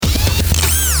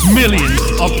Millions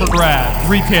up for grabs.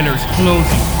 Retailers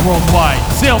closing worldwide.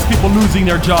 Salespeople losing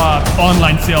their jobs.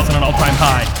 Online sales at an all-time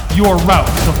high. Your route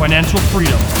to financial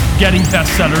freedom. Getting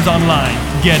bestsellers online.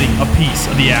 Getting a piece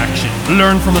of the action.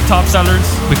 Learn from the top sellers.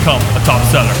 Become a top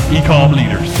seller. Ecom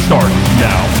Leaders. Start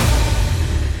now.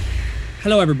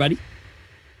 Hello, everybody.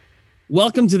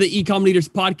 Welcome to the Ecom Leaders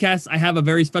podcast. I have a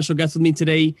very special guest with me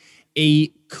today,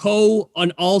 a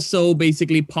and also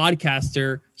basically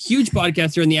podcaster, huge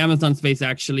podcaster in the Amazon space,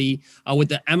 actually, with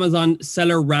the Amazon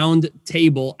Seller Round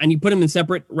Table. And you put them in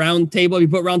separate round table. If you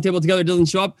put round table together, it doesn't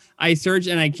show up. I search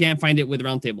and I can't find it with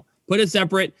round table. Put it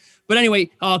separate. But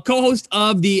anyway, co-host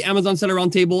of the Amazon Seller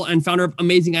Roundtable and founder of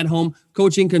Amazing at Home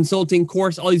coaching, consulting,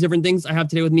 course, all these different things. I have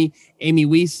today with me, Amy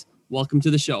Weiss. Welcome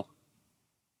to the show.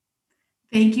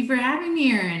 Thank you for having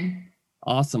me, Aaron.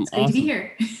 Awesome. It's great to be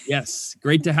here. Yes,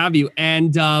 great to have you.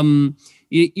 And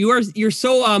you're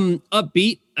so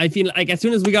upbeat. I feel like as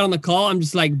soon as we got on the call, I'm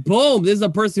just like, boom, this is a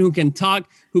person who can talk,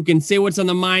 who can say what's on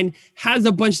the mind, has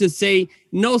a bunch to say,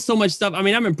 knows so much stuff. I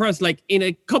mean, I'm impressed. Like in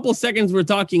a couple seconds, we're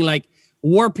talking like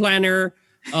war planner,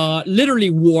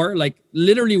 literally war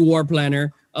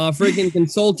planner, freaking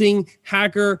consulting,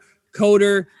 hacker,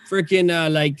 coder, freaking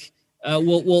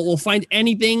we'll find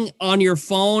anything on your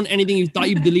phone, anything you thought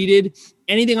you deleted,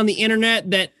 anything on the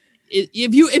internet that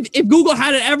if Google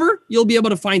had it ever, you'll be able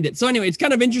to find it. So anyway, it's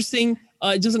kind of interesting,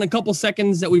 just in a couple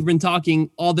seconds that we've been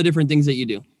talking, all the different things that you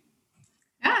do.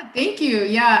 Yeah, thank you.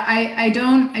 Yeah, I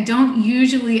don't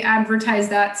usually advertise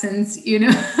that since,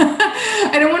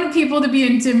 I don't want people to be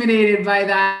intimidated by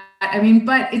that. I mean,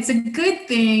 but it's a good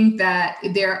thing that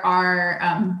there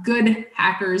are good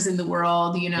hackers in the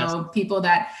world, yes. People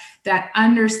that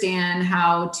understand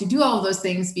how to do all of those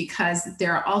things, because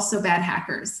there are also bad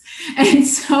hackers. And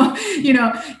so,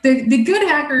 the good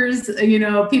hackers,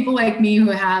 people like me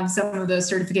who have some of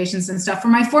those certifications and stuff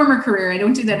from my former career, I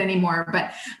don't do that anymore,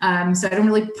 but so I don't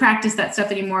really practice that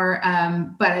stuff anymore.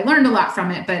 But I learned a lot from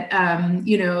it. But,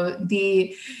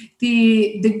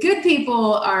 the good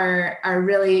people are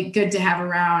really good to have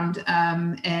around,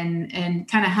 and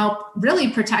kind of help really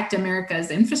protect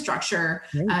America's infrastructure.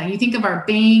 Right. You think of our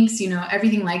banks,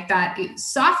 everything like that.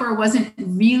 Software wasn't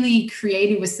really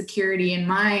created with security in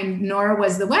mind, nor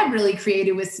was the web really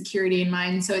created with security in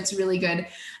mind. So it's really good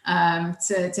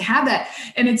to have that.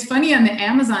 And it's funny on the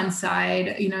Amazon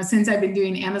side, since I've been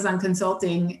doing Amazon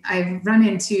consulting, I've run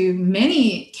into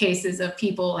many cases of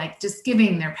people like just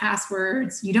giving their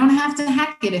passwords. You don't have to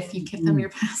hack it if you give them your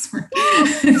password.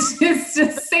 It's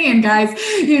just saying, guys,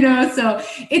 so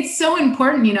it's so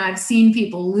important. I've seen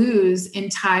people lose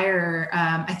entire,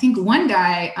 I think one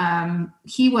guy,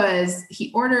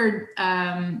 he ordered,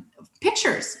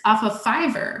 pictures off of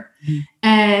Fiverr.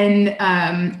 And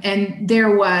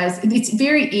it's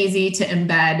very easy to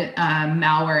embed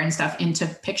malware and stuff into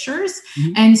pictures.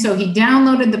 And so he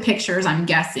downloaded the pictures, I'm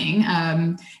guessing.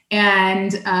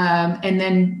 And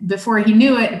then before he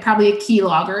knew it, probably a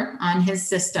keylogger on his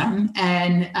system.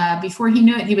 And before he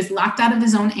knew it, he was locked out of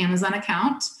his own Amazon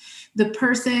account. The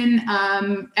person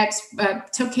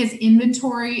took his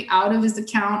inventory out of his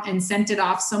account and sent it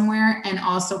off somewhere, and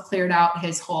also cleared out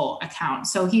his whole account.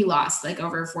 So he lost like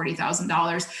over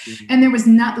 $40,000. And there was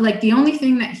the only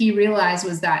thing that he realized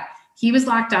was that he was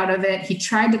locked out of it. He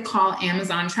tried to call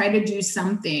Amazon, tried to do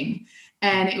something,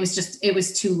 and it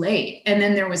was too late. And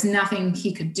then there was nothing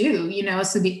he could do,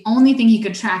 so the only thing he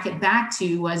could track it back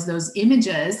to was those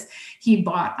images he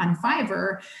bought on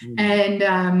Fiverr. And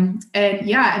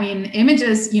yeah, I mean,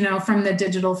 images, from the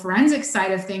digital forensic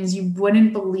side of things, you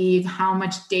wouldn't believe how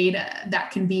much data that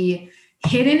can be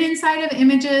hidden inside of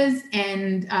images,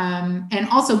 and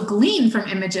also gleaned from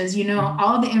images.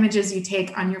 All of the images you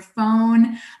take on your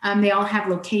phone, they all have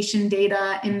location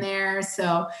data in there.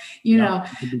 So, it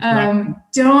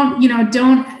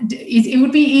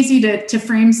would be easy to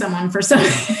frame someone for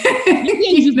something.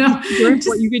 You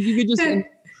could just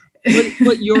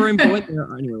put your info in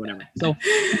there. Anyway, whatever. So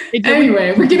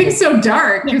anyway, we're getting so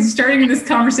dark. It's starting this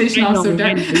conversation off so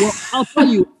dark. Well, I'll tell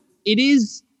you, it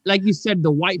is, like you said,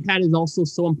 the white hat is also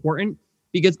so important,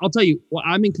 because I'll tell you,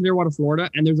 I'm in Clearwater,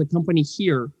 Florida, and there's a company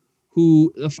here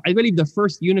who, I believe the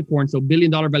first unicorn, so $1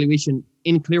 billion valuation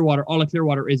in Clearwater, all of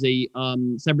Clearwater, is a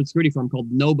cybersecurity firm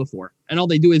called KnowBe4. And all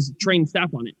they do is train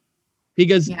staff on it,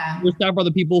 because your staff are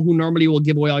the people who normally will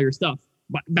give away all your stuff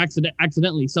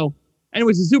accidentally. So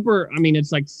anyways,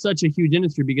 it's like such a huge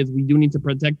industry, because we do need to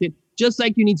protect it. Just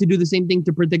like you need to do the same thing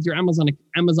to protect your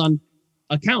Amazon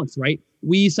accounts, right?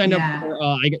 We signed up for,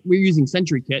 we're using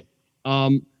SentryKit.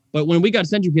 But when we got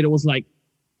SentryKit,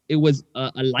 it was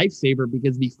a lifesaver,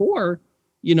 because before,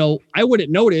 I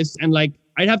wouldn't notice. And like,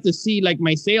 I'd have to see like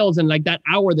my sales, and like that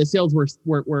hour, the sales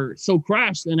were so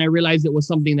crashed, and I realized it was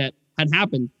something that had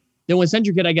happened. Then with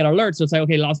CentriKit, I get alerts. So it's like,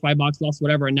 okay, lost $5, lost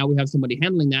whatever. And now we have somebody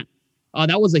handling that.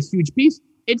 That was a huge piece.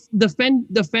 It's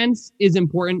defense is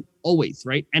important always,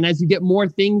 right? And as you get more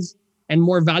things and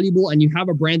more valuable, and you have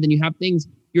a brand and you have things,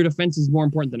 your defense is more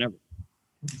important than ever.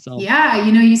 So yeah,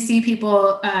 you see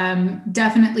people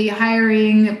definitely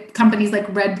hiring companies like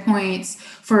Redpoints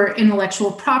for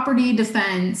intellectual property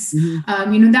defense.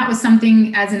 Mm-hmm. That was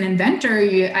something as an inventor,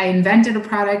 I invented a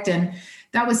product, and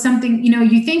that was something,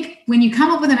 you think when you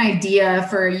come up with an idea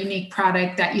for a unique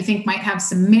product that you think might have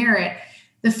some merit,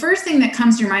 the first thing that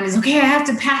comes to your mind is, okay, I have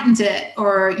to patent it,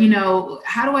 or,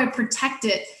 how do I protect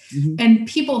it? Mm-hmm. And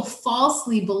people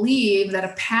falsely believe that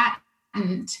a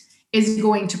patent is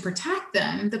going to protect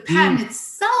them. The patent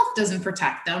itself doesn't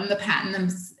protect them. The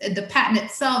patent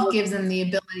itself gives them the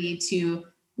ability to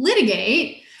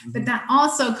litigate, but that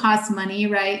also costs money,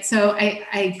 right? So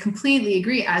I completely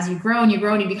agree. As you grow and you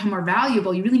become more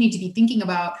valuable, you really need to be thinking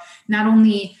about not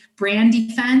only brand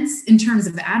defense in terms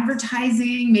of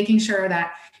advertising, making sure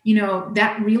that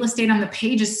that real estate on the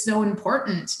page is so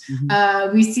important.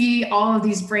 Mm-hmm. We see all of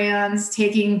these brands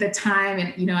taking the time,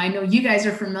 and I know you guys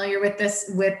are familiar with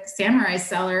this with Samurai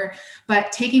Seller,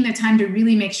 but taking the time to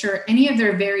really make sure any of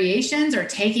their variations are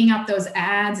taking up those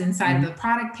ads inside of the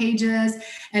product pages.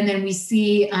 And then we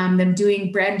see them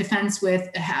doing brand defense with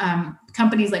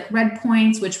companies like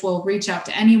Redpoints, which will reach out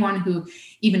to anyone who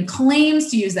even claims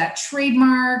to use that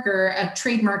trademark or a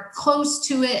trademark close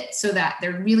to it, so that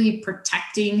they're really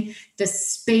protecting the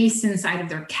space inside of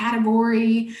their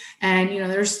category. And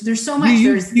there's so much. Do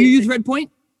you use Redpoint?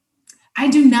 I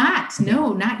do not.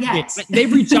 No, not yet. Yeah,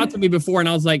 they've reached out to me before, and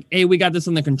I was like, "Hey, we got this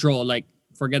under control. Like,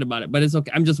 forget about it." But it's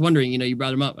okay. I'm just wondering. You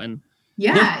brought them up, and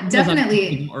yeah,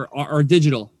 definitely. Or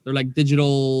digital. They're like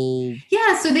digital.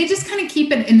 Yeah, so they just kind of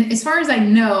keep it. And as far as I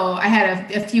know, I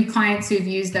had a few clients who've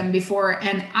used them before,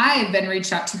 and I've been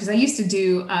reached out to because I used to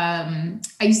do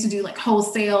like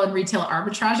wholesale and retail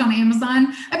arbitrage on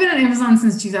Amazon. I've been on Amazon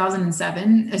since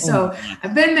 2007, so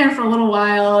I've been there for a little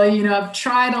while. I've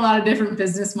tried a lot of different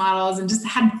business models and just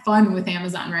had fun with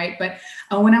Amazon, right? But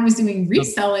when I was doing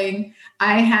reselling,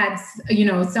 I had,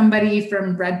 somebody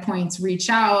from Redpoints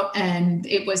reach out, and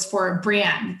it was for a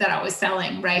brand that I was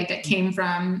selling, right? That came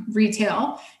from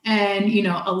retail. And,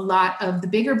 a lot of the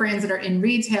bigger brands that are in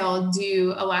retail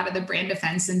do a lot of the brand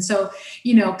defense. And so,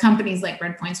 companies like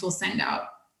Redpoints will send out,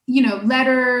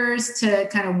 letters to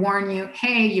kind of warn you,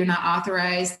 hey, you're not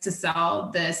authorized to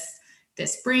sell this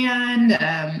brand,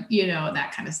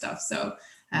 that kind of stuff. So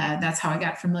that's how I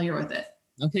got familiar with it.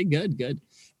 Okay, good.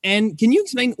 And can you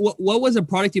explain what was a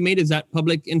product you made? Is that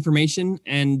public information?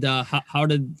 And how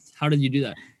did you do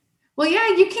that? Well, yeah,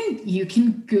 you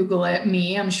can Google it,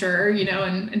 I'm sure,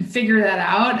 and figure that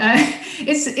out.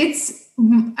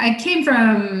 It came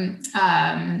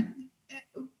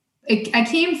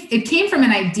from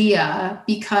an idea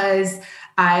because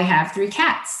I have 3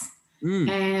 cats,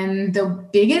 and the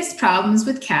biggest problems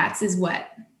with cats is what?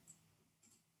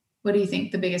 What do you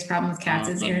think the biggest problem with cats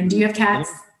is, Aaron? Do you have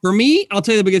cats? For me, I'll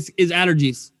tell you the biggest is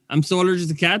allergies. I'm so allergic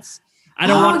to cats. I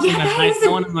don't want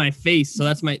them in my face. So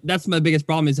that's my biggest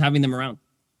problem is having them around.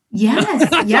 Yes.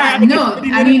 Yeah. No,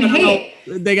 I mean, hey,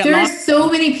 there's so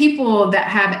many people that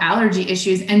have allergy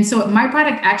issues. And so my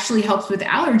product actually helps with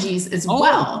allergies as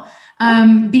well.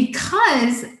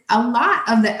 Because a lot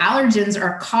of the allergens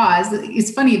are caused. It's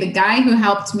funny. The guy who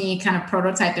helped me kind of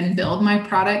prototype and build my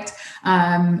product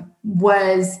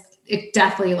was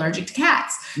deathly allergic to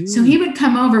cats. So he would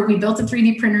come over, we built a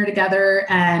 3D printer together,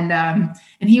 and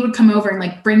he would come over and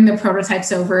like bring the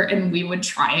prototypes over, and we would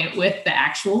try it with the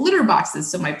actual litter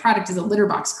boxes. So my product is a litter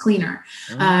box cleaner.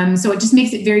 So it just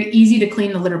makes it very easy to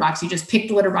clean the litter box. You just pick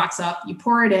the litter box up, you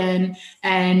pour it in,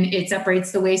 and it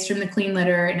separates the waste from the clean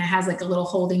litter, and it has like a little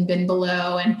holding bin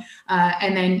below, and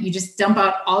then you just dump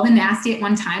out all the nasty at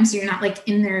one time. So you're not like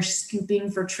in there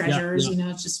scooping for treasures,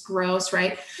 it's just gross,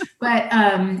 right?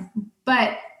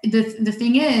 But the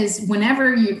thing is,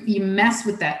 whenever you mess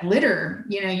with that litter,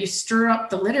 you stir up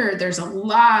the litter, there's a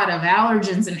lot of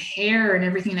allergens and hair and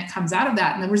everything that comes out of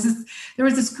that. And there was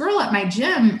this girl at my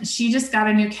gym. She just got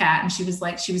a new cat, and she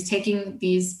was taking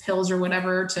these pills or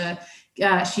whatever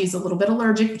she's a little bit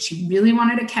allergic, but she really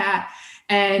wanted a cat.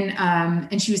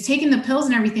 And she was taking the pills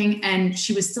and everything, and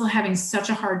she was still having such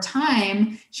a hard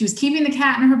time. She was keeping the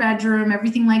cat in her bedroom,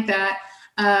 everything like that.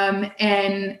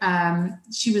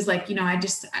 She was like,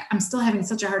 I'm still having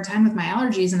such a hard time with my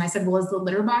allergies. And I said, well, is the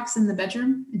litter box in the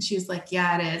bedroom? And she was like,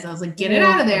 yeah, it is. I was like, get it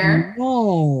out of there.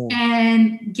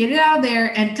 And get it out of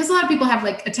there. And because a lot of people have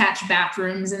like attached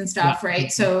bathrooms and stuff,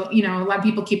 right? So, a lot of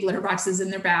people keep litter boxes in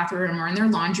their bathroom or in their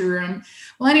laundry room.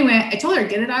 Well, anyway, I told her,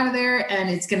 get it out of there, and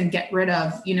it's going to get rid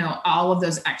of, all of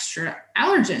those extra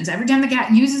allergens. Every time the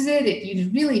cat uses it,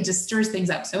 it really just stirs things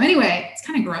up. So anyway, it's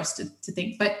kind of gross to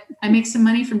think, but I make some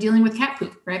money from dealing with cat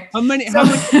poop, right? How much of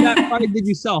that product did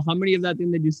you sell? How many of that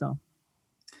thing did you sell?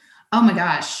 Oh my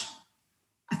gosh.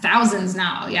 Thousands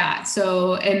now. Yeah.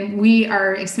 So, and we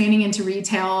are expanding into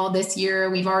retail this year.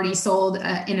 We've already sold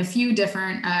in a few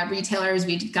different retailers.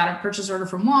 We got a purchase order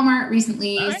from Walmart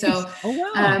recently. Nice. So,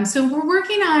 so we're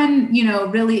working on,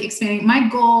 really expanding. My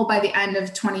goal by the end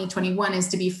of 2021 is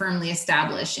to be firmly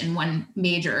established in one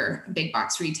major big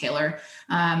box retailer.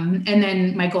 And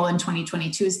then my goal in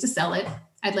 2022 is to sell it.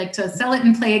 I'd like to sell it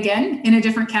and play again in a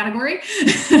different category.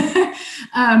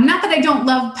 Not that I don't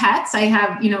love pets. I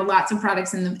have, lots of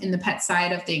products in the pet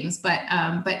side of things, but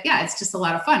yeah, it's just a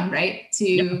lot of fun, right?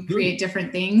 To create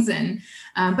different things. And,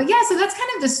 but yeah, so that's kind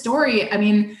of the story. I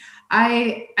mean,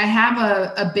 I have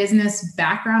a business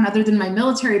background other than my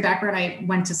military background. I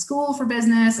went to school for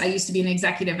business. I used to be an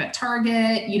executive at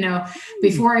Target.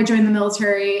 Before I joined the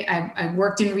military, I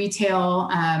worked in retail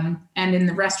and in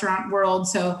the restaurant world.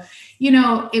 So,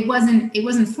 it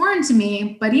wasn't foreign to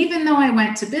me. But even though I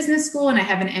went to business school and I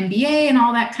have an MBA and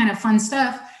all that kind of fun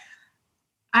stuff,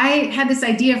 I had this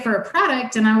idea for a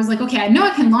product, and I was like, okay, I know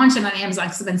I can launch it on Amazon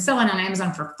because I've been selling on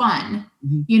Amazon for fun,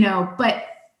 but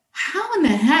how in the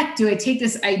heck do I take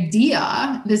this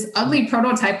idea, this ugly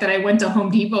prototype that I went to Home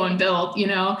Depot and built,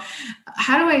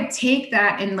 how do I take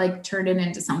that and like turn it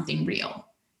into something real?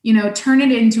 Turn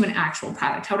it into an actual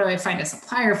product. How do I find a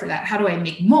supplier for that? How do I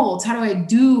make molds? How do I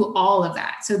do all of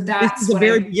that? So that's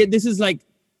this is like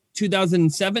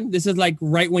 2007. This is like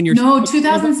right when you're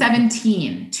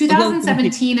 2017.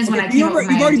 2017 is when I came up with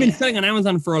my You've already idea. been selling on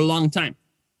Amazon for a long time.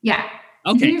 Yeah.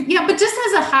 Okay. Mm-hmm. Yeah, but just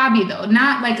as a hobby though,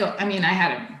 not like I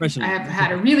have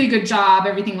had a really good job,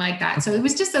 everything like that. So it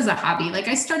was just as a hobby. Like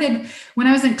I started when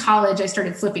I was in college, I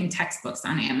started flipping textbooks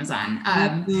on Amazon.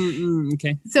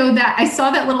 Okay. So that I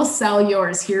saw that little sell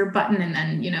yours here button, and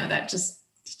then that just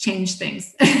changed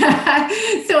things.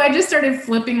 So I just started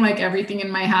flipping like everything in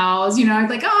my house. I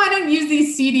was like, oh, I don't use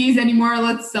these CDs anymore.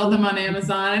 Let's sell them on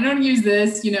Amazon. I don't use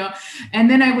this, and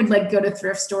then I would like go to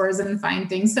thrift stores and find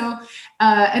things. So,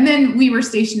 and then we were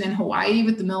stationed in Hawaii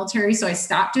with the military. So I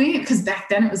stopped doing it because back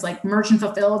then it was like merchant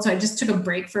fulfilled. So I just took a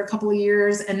break for a couple of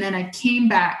years. And then I came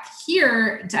back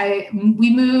here.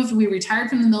 We retired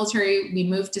from the military. We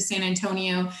moved to San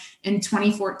Antonio in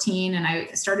 2014. And I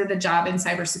started a job in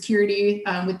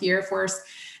cybersecurity with the Air Force.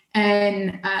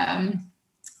 And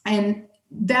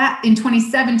that in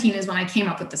 2017 is when I came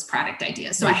up with this product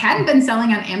idea. So I hadn't been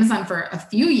selling on Amazon for a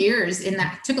few years, and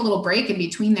that took a little break in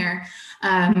between there.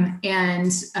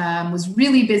 And was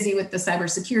really busy with the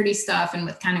cybersecurity stuff and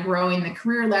with kind of growing the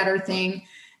career ladder thing.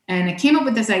 And I came up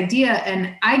with this idea,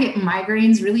 and I get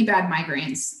migraines, really bad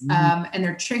migraines, and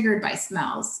they're triggered by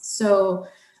smells. So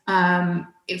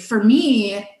for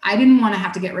me, I didn't want to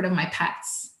have to get rid of my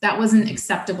pets. That wasn't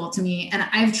acceptable to me. And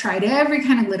I've tried every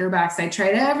kind of litter box. I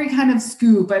tried every kind of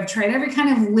scoop. I've tried every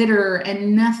kind of litter,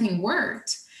 and nothing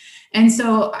worked. And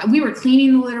so we were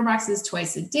cleaning the litter boxes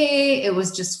twice a day. It was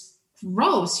just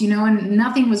gross, and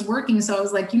nothing was working. So I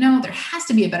was like, there has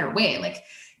to be a better way. Like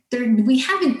we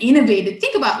haven't innovated.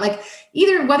 Think about like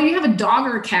either whether you have a dog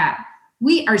or a cat,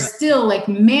 we are still like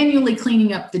manually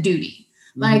cleaning up the duty.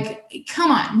 Like, come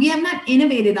on, we have not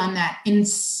innovated on that in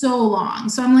so long.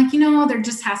 So I'm like, there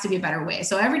just has to be a better way.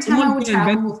 So every time I would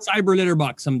travel, cyber litter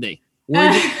box someday, where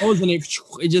it goes and it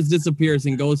just disappears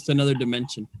and goes to another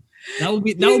dimension. That would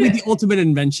be the ultimate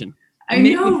invention. I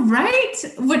know, right?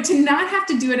 But to not have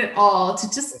to do it at all, to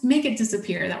just make it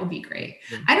disappear, that would be great.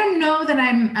 Yeah. I don't know that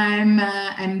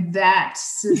I'm that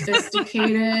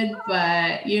sophisticated,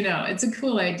 but it's a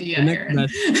cool idea, Aaron.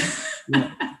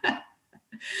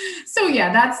 So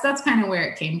yeah, that's kind of where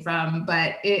it came from.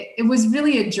 But it was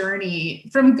really a journey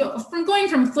from going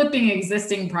from flipping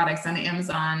existing products on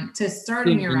Amazon to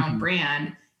starting your own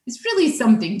brand. It's really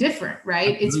something different,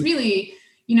 right? It's really,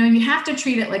 you have to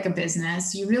treat it like a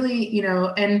business. You really,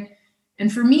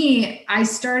 and for me, I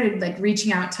started like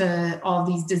reaching out to all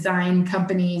these design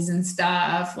companies and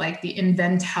stuff, like the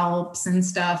Invent Helps and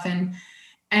stuff. And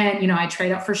I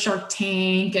tried out for Shark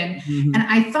Tank and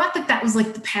I thought that was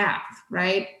like the path,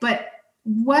 right? But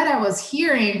what I was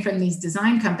hearing from these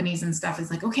design companies and stuff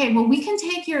is like, okay, well, we can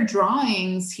take your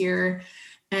drawings here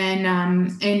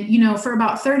and for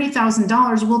about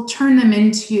 $30,000, we'll turn them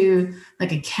into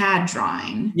like a CAD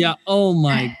drawing. Yeah. Oh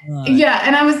my God. Yeah.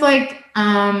 And I was like,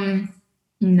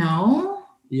 no.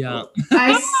 Yeah.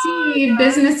 I see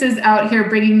businesses out here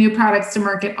bringing new products to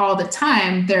market all the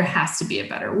time. There has to be a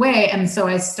better way. And so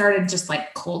I started just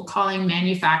like cold calling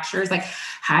manufacturers, like,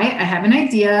 hi, I have an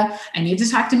idea. I need to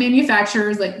talk to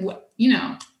manufacturers. Like, whatever.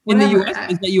 In the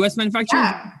US, is that US manufacturer?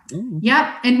 Yeah. Oh.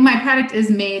 Yep. And my product is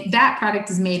made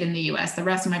in the US. The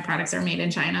rest of my products are made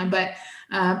in China. But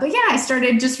yeah, I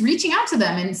started just reaching out to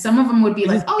them, and some of them would be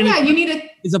like, oh yeah, you need it.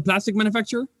 Is a plastic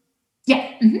manufacturer?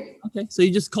 Yeah. Mm-hmm. Okay. So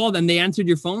you just called and they answered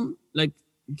your phone? Like,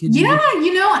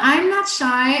 I'm not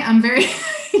shy. I'm very,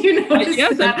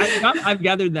 yes, I've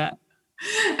gathered that.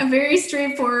 I'm very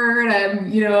straightforward.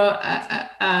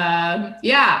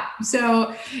 Yeah.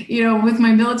 So, with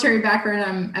my military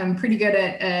background, I'm pretty good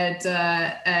at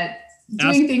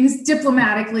doing things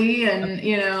diplomatically and,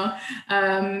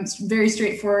 very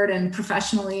straightforward and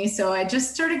professionally. So I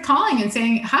just started calling and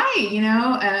saying,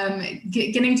 hi,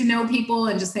 getting to know people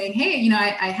and just saying, hey,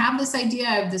 I have this idea,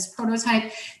 I have this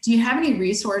prototype. Do you have any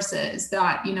resources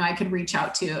that, I could reach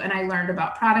out to? And I learned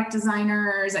about product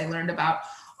designers. I learned about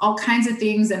all kinds of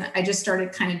things. And I just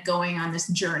started kind of going on this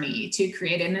journey to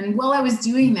create it. And while I was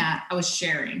doing that, I was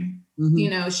sharing.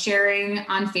 Sharing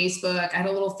on Facebook. I had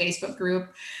a little Facebook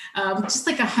group, just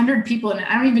like 100 people. And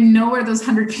I don't even know where those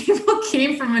 100 people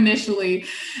came from initially.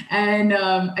 And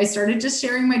I started just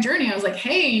sharing my journey. I was like,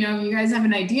 hey, you guys have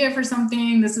an idea for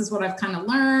something. This is what I've kind of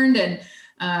learned.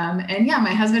 And yeah,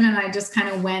 my husband and I just kind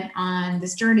of went on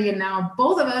this journey, and now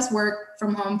both of us work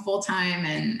from home full time,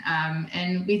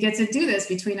 and we get to do this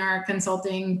between our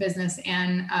consulting business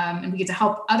and we get to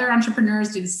help other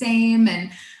entrepreneurs do the same,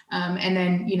 and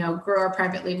then grow our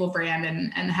private label brand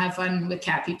and have fun with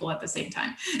cat people at the same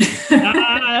time.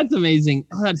 That's amazing.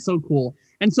 Oh, that's so cool.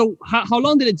 And so, how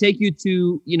long did it take you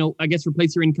to I guess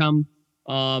replace your income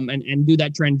and do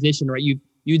that transition? Right,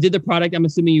 you did the product. I'm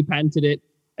assuming you patented it.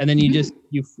 And then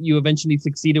you eventually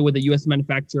succeeded with a U.S.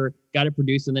 manufacturer, got it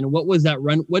produced. And then what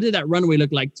did that runway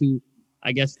look like to,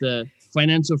 I guess, the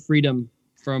financial freedom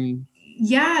from?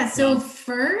 Yeah. So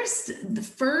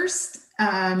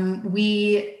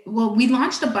we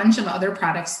launched a bunch of other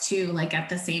products too, like at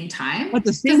the same time. At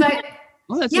the same time?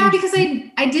 Because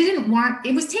I didn't want,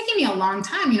 it was taking me a long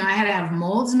time. I had to have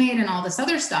molds made and all this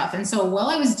other stuff. And so while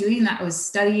I was doing that, I was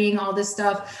studying all this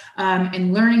stuff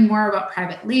and learning more about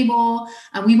private label.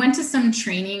 We went to some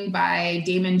training by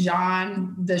Daymond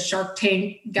John, the Shark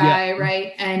Tank guy,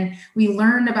 right? And we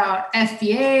learned about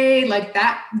FBA, like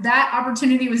that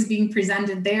opportunity was being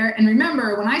presented there. And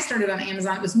remember, when I started on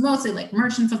Amazon, it was mostly like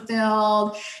merchant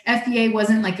fulfilled. FBA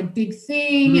wasn't like a big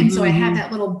thing. And so I had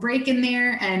that little break in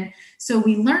there. And so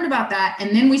we learned about that,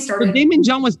 and then we started. So Daymond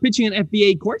John was pitching an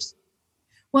FBA course?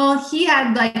 Well, he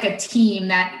had like a team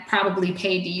that probably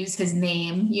paid to use his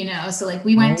name, So like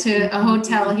we went to a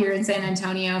hotel here in San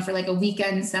Antonio for like a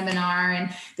weekend seminar,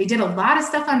 and they did a lot of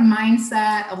stuff on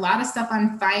mindset, a lot of stuff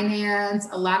on finance,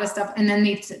 a lot of stuff. And then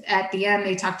at the end,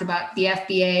 they talked about the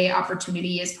FBA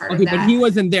opportunity as part of that. But he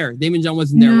wasn't there. Daymond John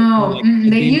wasn't there. No,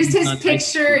 they used his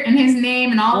picture and his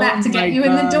name and all that to get you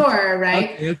in the door,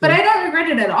 right? Okay. But I don't regret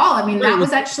it at all. I mean, that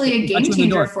was actually a game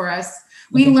changer for us.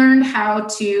 We learned how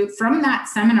to, from that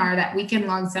seminar, that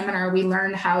weekend-long seminar, we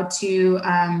learned how to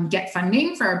get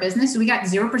funding for our business. So we got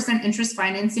 0% interest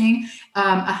financing,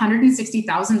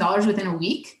 $160,000 within a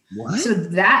week. What? So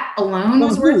that alone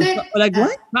was worth it. Like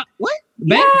what? What?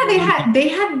 Yeah, they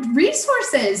had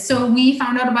resources. So we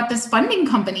found out about this funding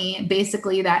company,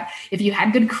 basically, that if you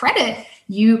had good credit,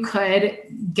 you could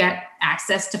get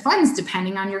access to funds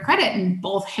depending on your credit. And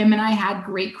both him and I had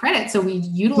great credit. So we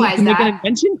utilized that. To make an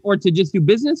invention, or to just do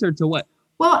business, or to what?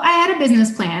 Well, I had a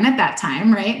business plan at that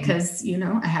time, right? Because,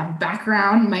 I have a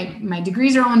background, my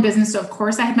degrees are all in business. So of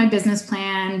course I had my business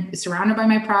plan surrounded by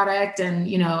my product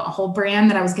and, a whole brand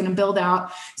that I was going to build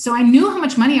out. So I knew how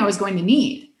much money I was going to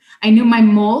need. I knew my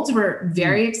molds were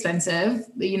very expensive,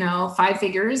 5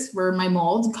 figures were my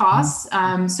mold costs.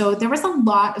 So there was a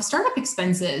lot of startup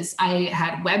expenses. I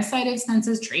had website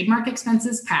expenses, trademark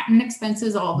expenses, patent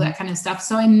expenses, all of that kind of stuff.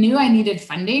 So I knew I needed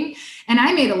funding, and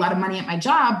I made a lot of money at my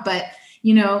job, but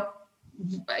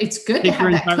it's good to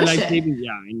have that cushion.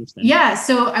 Yeah, I understand. Yeah.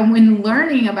 So when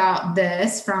learning about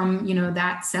this from,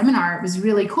 that seminar, it was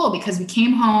really cool because we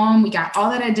came home, we got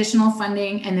all that additional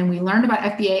funding, and then we learned about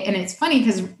FBA. And it's funny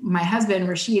because my husband,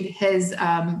 Rashid, his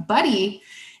buddy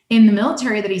in the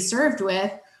military that he served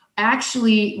with,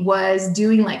 actually was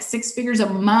doing like 6 figures a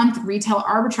month retail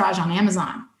arbitrage on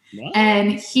Amazon. What?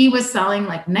 And he was selling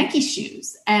like Nike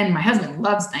shoes, and my husband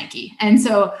loves Nike. And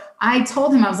so I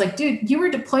told him, I was like, dude, you were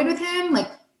deployed with him. Like,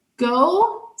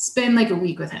 go spend like a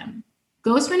week with him.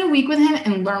 Go spend a week with him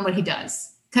and learn what he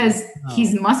does. Because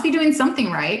he must be doing something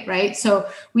right? So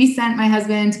we sent my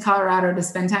husband to Colorado to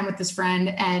spend time with this friend,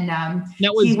 and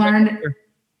he learned.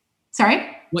 Sorry?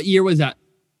 What year was that?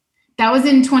 That was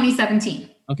in 2017.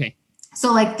 Okay.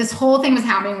 So like this whole thing was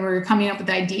happening. We were coming up with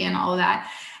the idea and all of that.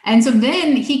 And so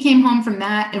then he came home from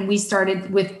that, and we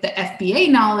started with the FBA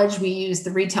knowledge. We used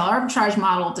the retail arbitrage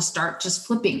model to start just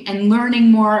flipping and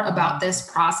learning more about this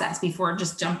process before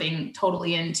just jumping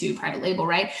totally into private label,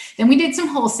 right? Then we did some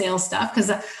wholesale stuff because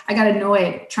I got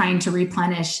annoyed trying to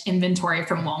replenish inventory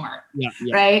from Walmart,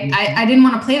 right? Mm-hmm. I didn't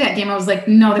want to play that game. I was like,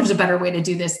 no, there's a better way to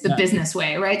do this, the business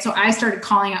way, right? So I started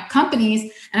calling out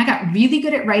companies, and I got really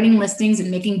good at writing listings and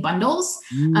making bundles.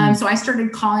 So I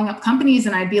started calling up companies,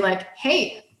 and I'd be like,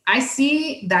 hey, I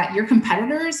see that your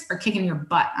competitors are kicking your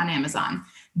butt on Amazon.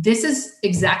 This is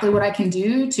exactly what I can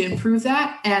do to improve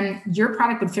that. And your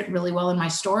product would fit really well in my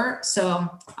store. So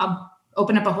I'll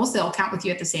open up a wholesale account with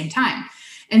you at the same time.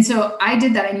 And so I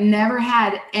did that. I never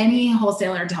had any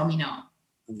wholesaler tell me no.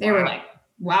 They were like,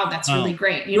 wow, that's really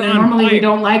great. You know, normally we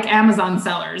don't like Amazon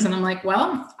sellers. And I'm like,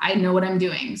 well, I know what I'm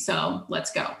doing. So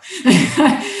let's go.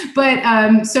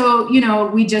 But so, you know,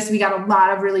 we got a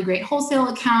lot of really great wholesale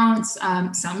accounts.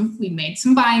 We made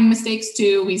some buying mistakes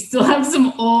too. We still have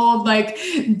some old, like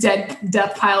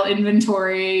death pile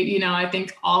inventory. You know, I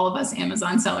think all of us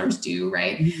Amazon sellers do,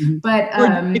 right? Mm-hmm.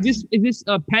 But is this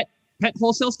pet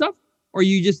wholesale stuff? Or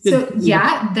you just did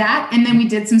that, and then we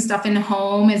did some stuff in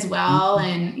home as well.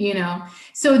 And, you know,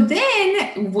 so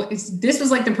then this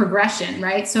was like the progression,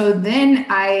 right? So then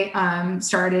I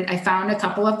found a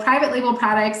couple of private label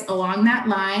products along that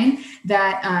line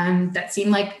that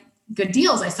seemed like good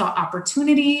deals. I saw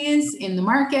opportunities in the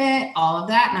market, all of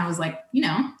that. And I was like, you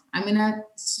know, I'm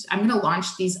going to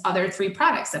launch these other 3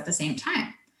 products at the same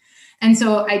time. And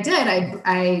so I did.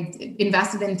 I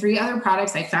invested in 3 other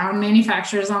products. I found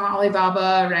manufacturers on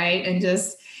Alibaba, right? And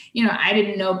just, you know, I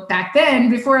didn't know back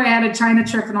then, before I had a China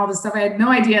trip and all this stuff, I had no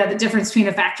idea the difference between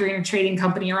a factory and a trading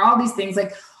company or all these things.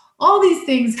 Like, all these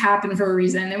things happen for a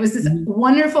reason. It was this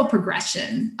wonderful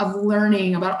progression of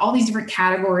learning about all these different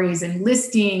categories and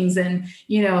listings, and,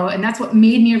 you know, and that's what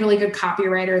made me a really good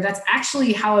copywriter. That's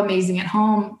actually how Amazing at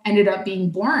Home ended up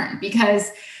being born, because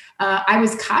I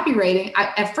was copywriting.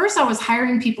 At first, I was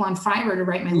hiring people on Fiverr to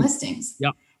write my listings. Yeah.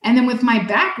 And then with my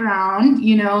background,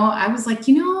 you know, I was like,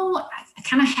 you know, I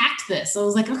kind of hacked this. So I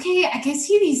was like, okay, I can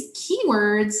see these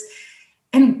keywords,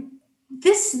 and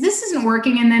this isn't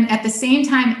working. And then at the same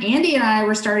time, Andy and I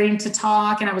were starting to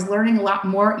talk, and I was learning a lot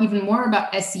more, even more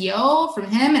about SEO from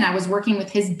him. And I was working with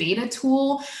his beta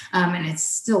tool, and it's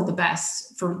still the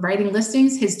best for writing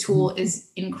listings. His tool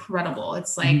is incredible.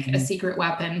 It's like a secret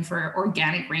weapon for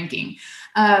organic ranking.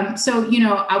 So, you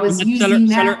know, I was using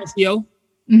that. Seller SEO?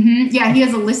 Yeah, he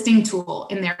has a listing tool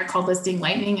in there called Listing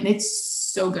Lightning, and it's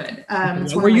so good.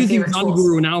 We're using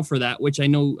ZonGuru now for that, which I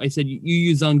know I said you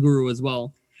use ZonGuru as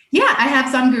well. Yeah, I have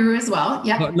ZonGuru as well.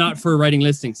 Yeah, but not for writing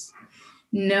listings.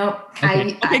 No,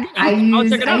 okay. I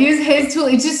use his tool.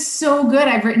 It's just so good.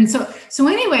 I've written so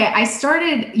anyway, I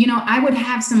started, you know, I would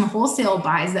have some wholesale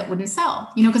buys that wouldn't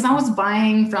sell, you know, because I was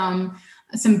buying from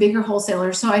some bigger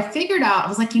wholesalers. So I figured out, I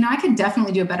was like, you know, I could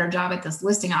definitely do a better job at this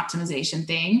listing optimization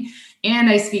thing. And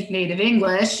I speak native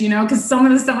English, you know, because some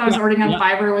of the stuff I was ordering on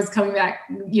Fiverr was coming back,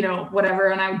 you know, whatever.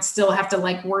 And I would still have to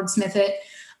like wordsmith it.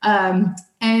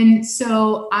 And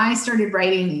so I started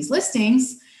writing these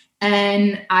listings,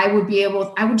 and I would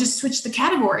just switch the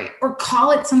category or call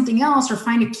it something else, or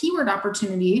find a keyword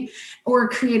opportunity, or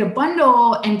create a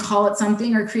bundle and call it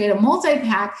something, or create a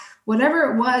multi-pack,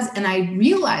 whatever it was. And I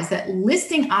realized that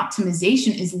listing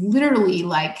optimization is literally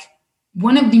like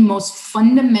one of the most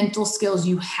fundamental skills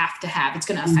you have to have. It's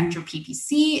going to affect your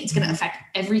PPC. It's going to affect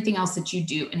everything else that you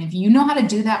do. And if you know how to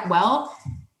do that well,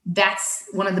 that's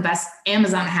one of the best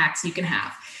Amazon hacks you can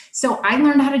have. So I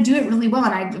learned how to do it really well.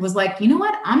 And I was like, you know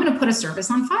what? I'm going to put a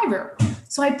service on Fiverr.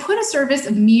 So I put a service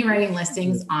of me writing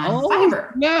listings on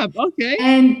Fiverr. Yeah. Okay.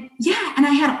 And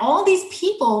I had all these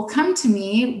people come to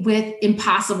me with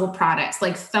impossible products,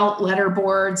 like felt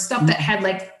letterboard stuff that had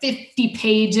like 50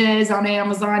 pages on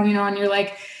Amazon, you know, and you're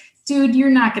like, dude, you're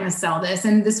not going to sell this.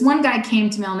 And this one guy came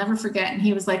to me, I'll never forget. And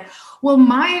he was like, well,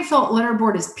 my felt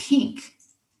letterboard is pink.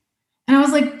 And I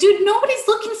was like, dude, nobody's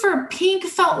looking for a pink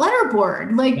felt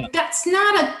letterboard. Like, that's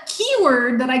not a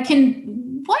keyword that I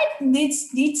can,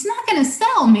 it's not going to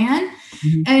sell, man.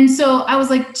 And so I was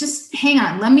like, just hang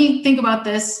on, let me think about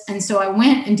this. And so I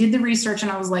went and did the research, and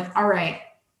I was like, all right,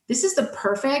 this is the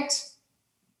perfect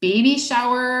baby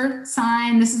shower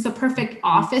sign. This is the perfect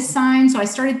office sign. So I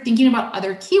started thinking about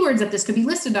other keywords that this could be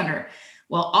listed under.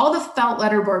 Well, all the felt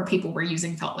letterboard people were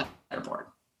using felt letterboard.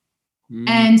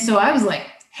 And so I was like,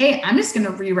 hey, I'm just going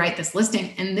to rewrite this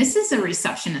listing. And this is a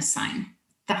receptionist sign.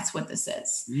 That's what this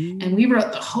is. And we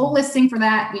wrote the whole listing for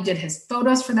that. We did his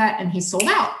photos for that, and he sold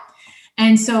out.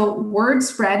 And so word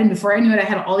spread. And before I knew it, I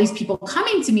had all these people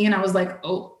coming to me, and I was like,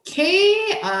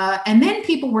 okay. And then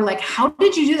people were like, how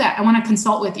did you do that? I want to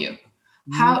consult with you.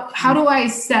 How do I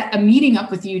set a meeting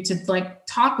up with you to like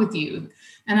talk with you?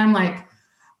 And I'm like,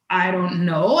 I don't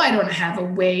know. I don't have a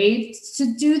way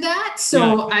to do that.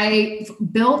 So I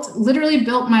literally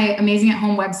built my Amazing at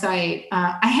Home website.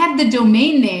 I had the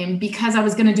domain name because I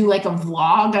was going to do like a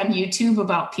vlog on YouTube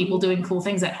about people doing cool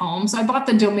things at home. So I bought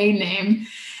the domain name,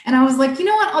 and I was like, you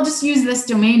know what? I'll just use this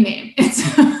domain name.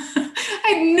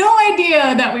 I had no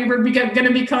idea that we were going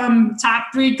to become top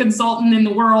 3 consultant in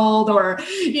the world, or,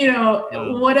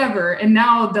 whatever. And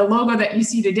now the logo that you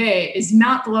see today is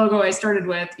not the logo I started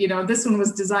with. This one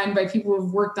was designed by people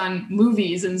who've worked on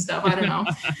movies and stuff. I don't know.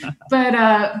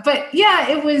 but yeah,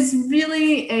 it was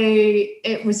really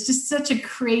it was just such a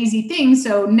crazy thing.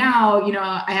 So now,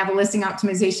 I have a listing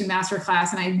optimization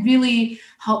masterclass, and I really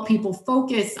help people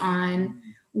focus on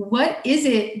what is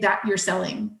it that you're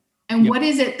selling. And what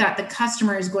is it that the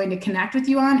customer is going to connect with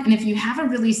you on? And if you have a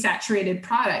really saturated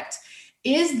product,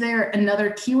 is there another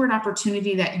keyword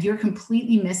opportunity that you're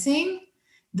completely missing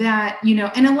that,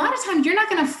 and a lot of times you're not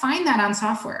going to find that on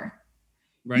software.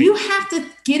 Right. You have to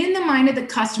get in the mind of the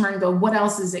customer and go, what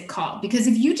else is it called? Because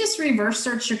if you just reverse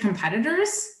search your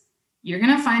competitors, you're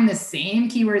going to find the same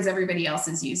keywords everybody else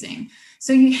is using.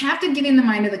 So you have to get in the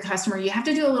mind of the customer. You have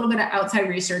to do a little bit of outside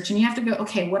research, and you have to go,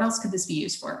 okay, what else could this be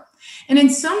used for? And in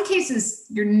some cases,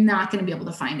 you're not going to be able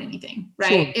to find anything,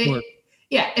 right? Sure.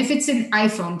 Yeah, if it's an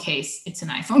iPhone case, it's an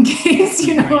iPhone case.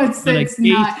 Right. It's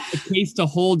not a case to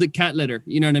hold the cat litter.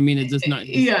 You know what I mean? It's just not.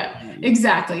 Yeah,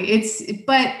 exactly.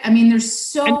 But there's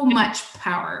so much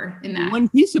power in that. One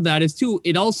piece of that is too,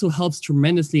 it also helps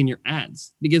tremendously in your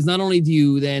ads, because not only do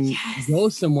you then go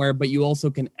somewhere, but you also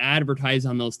can advertise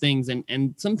on those things.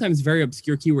 And sometimes very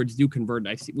obscure keywords do convert.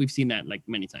 We've seen that like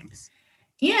many times.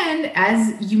 And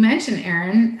as you mentioned,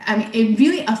 Aaron, it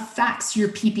really affects your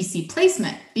PPC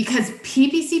placement, because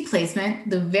PPC placement,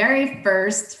 the very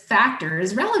first factor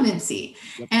is relevancy.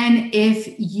 Yep. And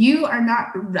if you are not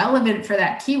relevant for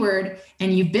that keyword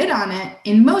and you bid on it,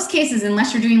 in most cases,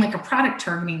 unless you're doing like a product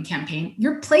targeting campaign,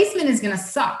 your placement is going to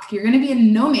suck. You're going to be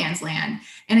in no man's land.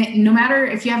 And no matter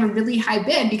if you have a really high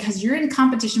bid, because you're in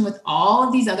competition with all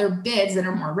of these other bids that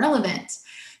are more relevant.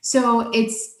 So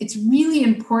it's really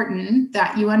important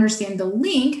that you understand the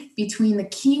link between the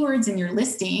keywords in your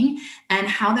listing and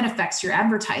how that affects your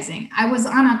advertising. I was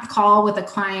on a call with a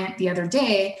client the other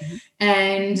day,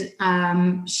 and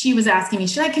she was asking me,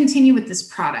 should I continue with this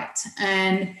product?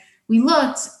 And we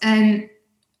looked, and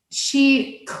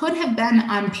she could have been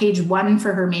on page 1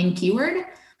 for her main keyword,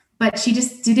 but she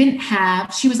just didn't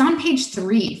have, she was on page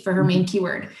 3 for her main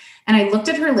keyword. And I looked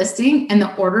at her listing and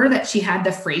the order that she had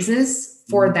the phrases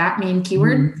for that main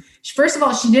keyword. First of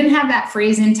all, she didn't have that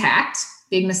phrase intact,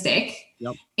 big mistake.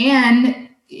 Yep. And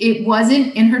it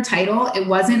wasn't in her title. It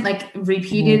wasn't like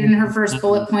repeated in her first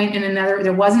bullet point in another.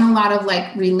 There wasn't a lot of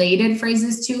like related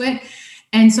phrases to it.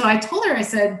 And so I told her, I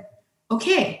said,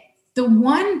 okay,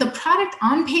 the product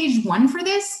on page 1 for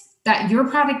this, that your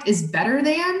product is better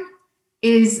than,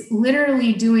 is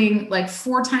literally doing like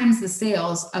 4 times the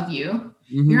sales of you.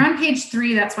 You're on page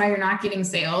 3. That's why you're not getting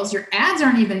sales. Your ads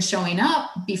aren't even showing up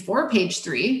before page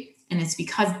 3. And it's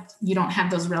because you don't have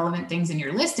those relevant things in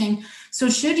your listing. So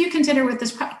should you continue with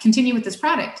this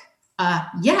product?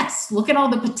 Yes. Look at all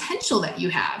the potential that you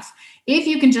have. If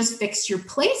you can just fix your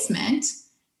placement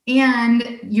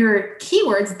and your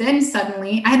keywords, then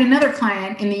suddenly, I had another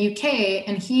client in the UK,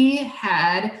 and he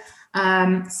had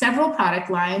several product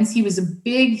lines. He was a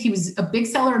big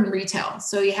seller in retail.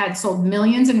 So he had sold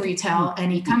millions in retail,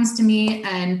 and he comes to me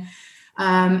and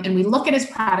we look at his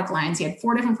product lines. He had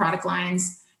 4 different product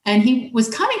lines, and he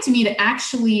was coming to me to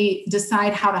actually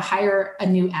decide how to hire a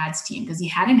new ads team, because he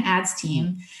had an ads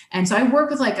team. And so I work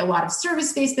with like a lot of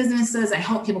service-based businesses. I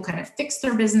help people kind of fix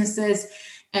their businesses.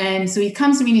 And so he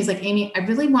comes to me and he's like, Amy, I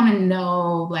really want to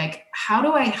know, like, how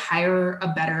do I hire a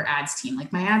better ads team?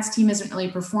 Like, my ads team isn't really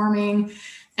performing.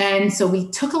 And so we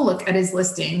took a look at his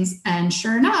listings, and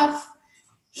sure enough,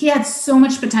 he had so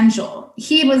much potential.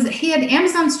 He had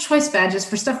Amazon's choice badges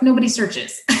for stuff nobody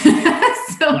searches.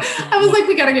 So I was like,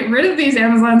 we got to get rid of these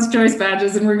Amazon's choice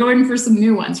badges, and we're going for some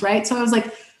new ones, right? So I was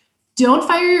like, don't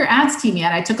fire your ads team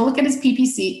yet. I took a look at his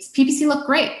PPC. His PPC looked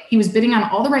great. He was bidding on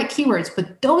all the right keywords,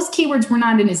 but those keywords were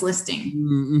not in his listing.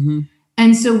 Mm-hmm.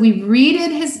 And so we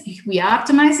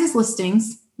optimized his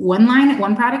listings, one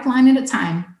product line at a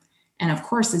time. And of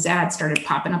course, his ads started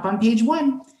popping up on page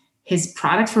 1. His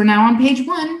products were now on page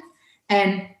 1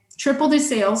 and tripled his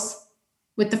sales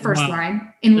with the first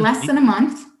line in less than a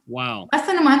month. Wow. Less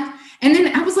than a month. And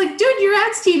then I was like, dude, your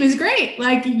ads team is great.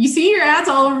 Like, you see your ads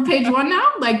all over page 1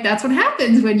 now? Like, that's what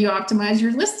happens when you optimize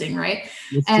your listing, right?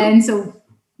 And so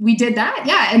we did that.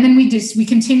 Yeah. And then we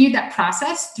continued that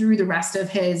process through the rest of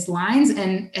his lines,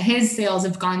 and his sales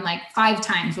have gone like 5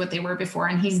 times what they were before.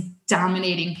 And he's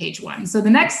dominating page 1. So the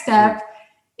next step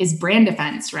is brand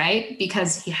defense, right?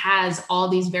 Because he has all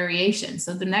these variations.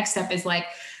 So the next step is like,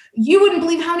 you wouldn't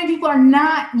believe how many people are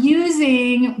not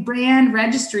using brand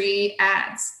registry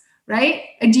ads. Right?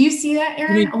 Do you see that,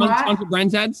 Aaron? A lot? Sponsored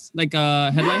brands ads, like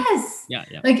headline? Yes.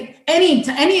 Yeah. Like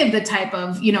any of the type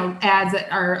of, ads that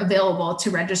are available to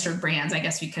registered brands. I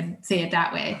guess we could say it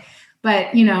that way.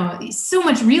 But, so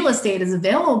much real estate is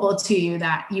available to you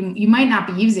that you might not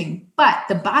be using. But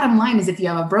the bottom line is, if you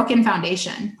have a broken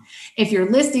foundation, if your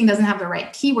listing doesn't have the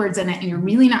right keywords in it, and you're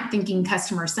really not thinking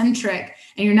customer centric,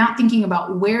 and you're not thinking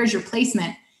about where's your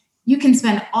placement, you can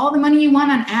spend all the money you want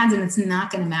on ads and it's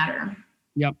not going to matter.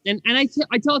 Yeah. And I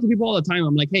tell it to people all the time.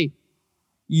 I'm like, hey,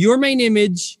 your main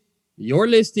image, your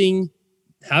listing,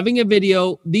 having a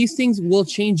video, these things will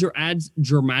change your ads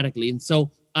dramatically. And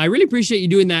so I really appreciate you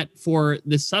doing that for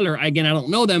the seller. Again, I don't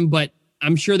know them, but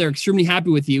I'm sure they're extremely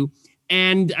happy with you.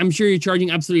 And I'm sure you're charging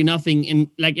absolutely nothing. And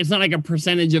like, it's not like a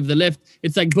percentage of the lift.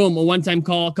 It's like, boom, a one-time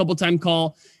call, a couple-time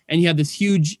call, and you have this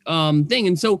huge thing.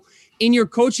 And so in your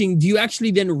coaching, do you actually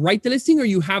then write the listing, or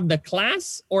you have the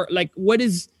class, or like, what do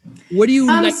you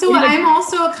like? So I'm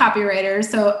also a copywriter.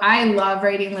 So I love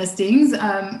writing listings.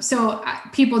 So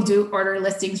people do order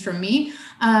listings from me,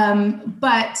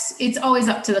 but it's always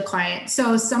up to the client.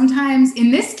 So sometimes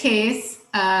in this case,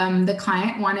 the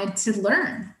client wanted to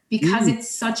learn because it's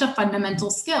such a fundamental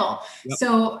skill. Yep.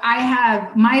 So I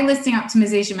have my listing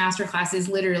optimization masterclass is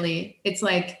literally, it's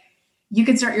like, you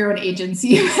could start your own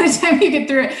agency by the time you get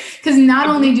through it. Because not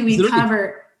only do we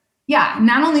cover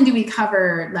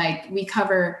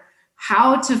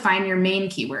how to find your main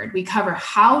keyword. We cover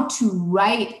how to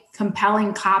write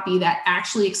compelling copy that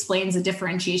actually explains the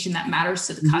differentiation that matters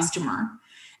to the customer.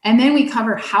 And then we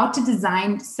cover how to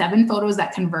design 7 photos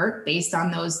that convert based on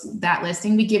that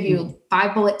listing. We give you a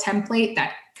 5-bullet template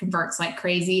that converts like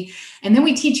crazy. And then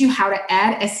we teach you how to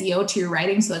add SEO to your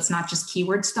writing. So it's not just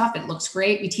keyword stuff. It looks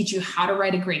great. We teach you how to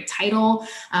write a great title,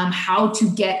 how to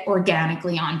get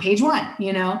organically on page 1.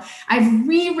 I've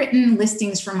rewritten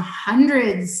listings from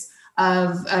hundreds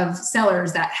of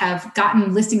sellers that have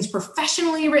gotten listings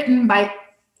professionally written by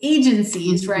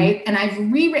agencies, right? And I've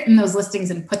rewritten those listings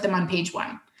and put them on page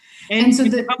 1. And so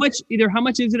how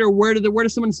much is it, or where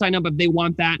does someone sign up if they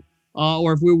want that?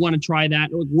 Or if we want to try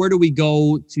that, where do we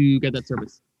go to get that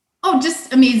service? Oh,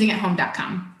 just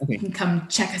amazingathome.com. Okay. You can come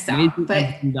check us out.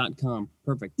 Amazingathome.com.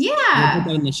 Perfect. Yeah. We'll put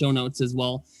that in the show notes as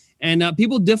well. And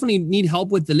people definitely need help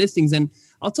with the listings. And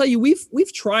I'll tell you,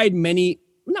 we've tried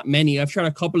I've tried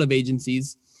a couple of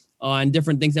agencies and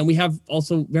different things. And we have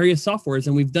also various softwares,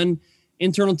 and we've done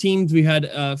internal teams. We've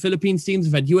had Philippines teams.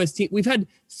 We've had US teams. We've had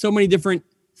so many different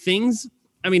things.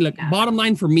 I mean, look, bottom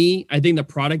line for me, I think the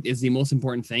product is the most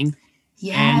important thing.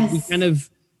 Yes. And if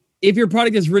your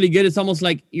product is really good, it's almost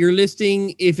like your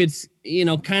listing, if it's,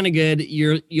 kind of good,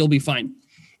 you'll be fine.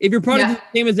 If your product is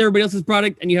the same as everybody else's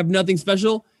product and you have nothing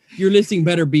special, your listing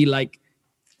better be like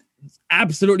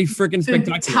absolutely freaking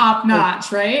spectacular. Top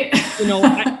notch, right?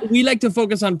 We like to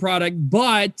focus on product,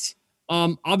 but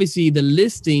obviously the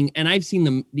listing, and I've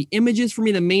seen the images. For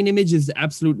me, the main image is the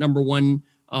absolute number one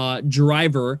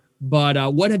driver.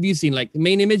 But what have you seen? Like the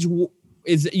main image,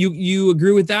 is you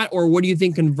agree with that, or what do you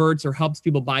think converts or helps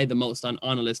people buy the most on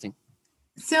a listing?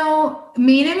 So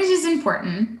main image is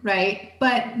important, right?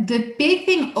 But the big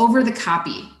thing over the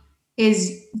copy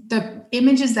is the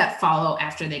images that follow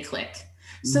after they click.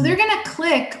 So they're going to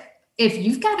click. If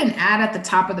you've got an ad at the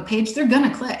top of the page, they're going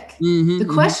to click. The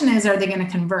question is, are they going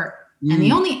to convert? And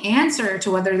the only answer to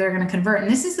whether they're going to convert,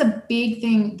 and this is the big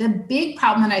thing, the big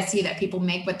problem that I see that people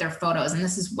make with their photos, and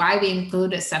this is why we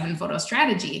include a 7-photo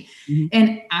strategy.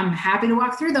 And I'm happy to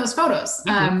walk through those photos.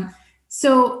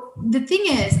 So the thing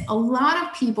is, a lot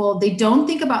of people, they don't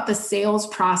think about the sales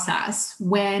process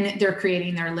when they're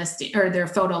creating their listing or their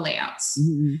photo layouts.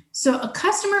 So a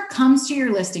customer comes to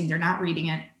your listing, they're not reading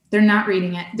it.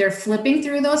 They're flipping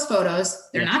through those photos.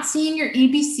 They're not seeing your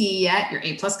ABC yet, your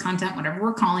A+ content, whatever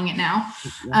we're calling it now.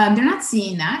 They're not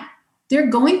seeing that. they're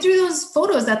going through those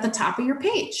photos at the top of your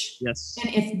page. Yes.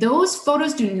 And if those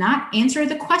photos do not answer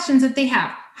the questions that they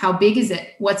have, how big is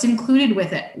it? What's included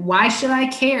with it? Why should I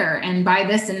care and buy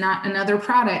this and not another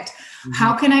product? Mm-hmm.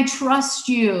 How can I trust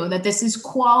you that this is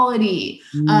quality?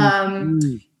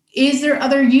 Mm-hmm. Is there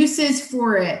other uses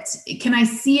for it? Can I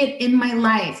see it in my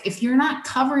life? If you're not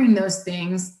covering those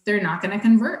things, they're not going to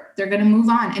convert. They're going to move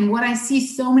on. And what I see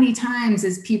so many times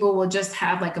is people will just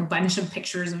have like a bunch of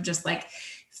pictures of just like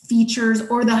features,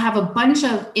 or they'll have a bunch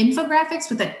of infographics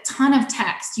with a ton of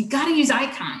text. You got to use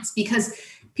icons, because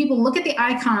people look at the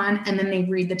icon and then they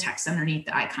read the text underneath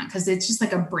the icon, because it's just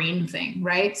like a brain thing,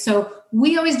 right? So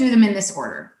we always do them in this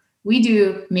order. We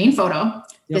do main photo. Yep.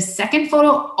 The second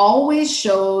photo always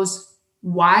shows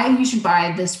why you should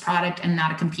buy this product and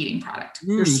not a competing product.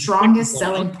 Your strongest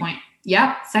selling point.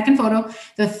 Yep. Second photo.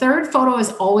 The third photo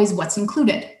is always what's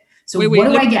included. So what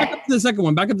do I get? Back up to the second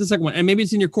one. And maybe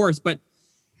it's in your course, but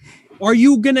are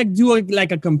you going to do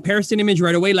a comparison image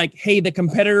right away? Like, hey, the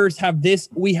competitors have this,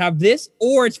 we have this.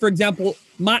 Or it's, for example,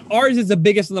 ours is the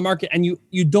biggest in the market and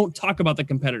you don't talk about the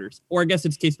competitors. Or I guess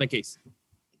it's case by case.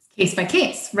 Case by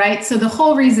case, right? So the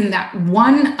whole reason that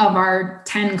one of our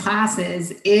 10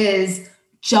 classes is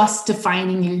just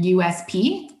defining your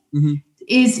USP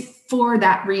is for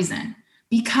that reason.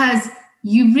 Because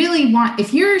you really want,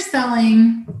 if you're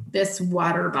selling this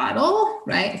water bottle,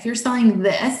 right? If you're selling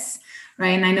this, right?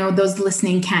 And I know those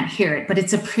listening can't hear it, but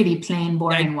it's a pretty plain,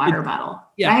 boring water bottle.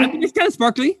 Yeah, right? I think it's kind of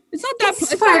sparkly. It's not that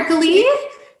sparkly.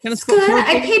 It's good.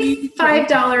 I paid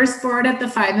 $5 for it at the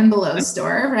Five & Below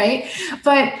store, right?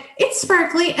 But it's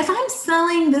sparkly. If I'm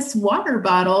selling this water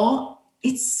bottle,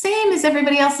 it's same as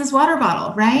everybody else's water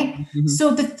bottle, right? Mm-hmm.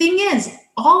 So the thing is,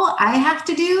 all I have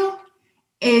to do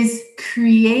is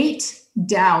create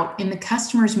doubt in the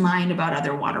customer's mind about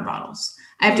other water bottles.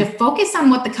 I have to focus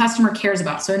on what the customer cares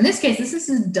about. So in this case, this is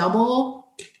a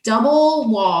double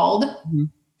walled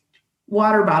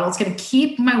water bottle. It's going to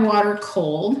keep my water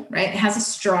cold, right? It has a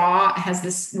straw. It has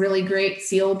this really great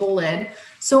sealable lid.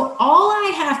 So all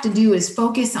I have to do is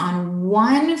focus on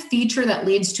one feature that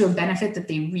leads to a benefit that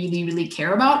they really, really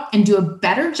care about, and do a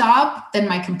better job than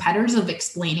my competitors of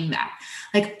explaining that.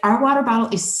 Like, our water bottle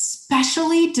is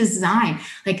specially designed,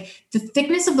 like the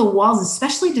thickness of the walls is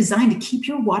specially designed to keep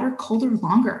your water colder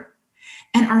longer.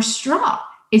 And our straw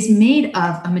is made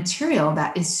of a material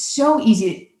that is so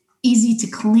easy to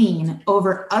clean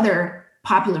over other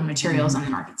popular materials on the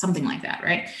market, something like that,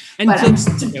 right? And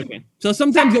so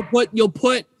sometimes you'll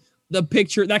put the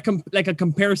picture that like a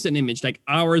comparison image, like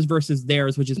ours versus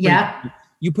theirs, which is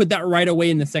you put that right away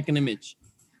in the second image.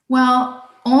 Well,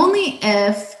 only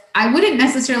if I wouldn't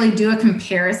necessarily do a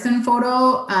comparison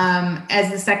photo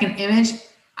as the second image.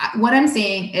 What I'm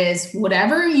saying is,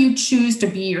 whatever you choose to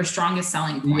be your strongest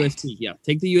selling point, USP,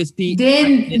 take the USP.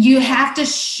 Then you have to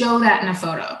show that in a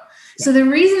photo. So the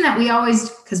reason that we always,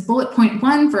 because bullet point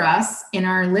 1 for us in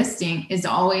our listing is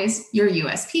always your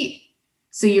USP.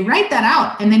 So you write that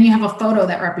out and then you have a photo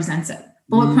that represents it.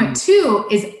 Bullet point 2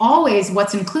 is always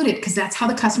what's included, because that's how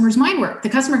the customer's mind works. The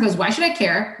customer goes, why should I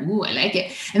care? Ooh, I like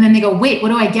it. And then they go, wait, what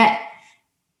do I get?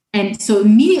 And so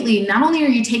immediately, not only are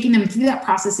you taking them through that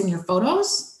process in your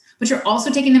photos, but you're also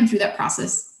taking them through that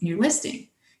process in your listing.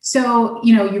 So,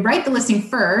 you write the listing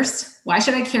first. Why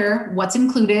should I care? What's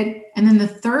included? And then the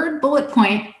third bullet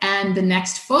point and the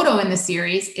next photo in the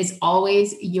series is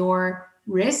always your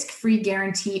risk-free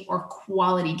guarantee or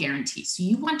quality guarantee. So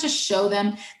you want to show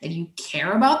them that you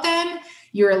care about them.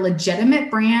 You're a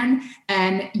legitimate brand,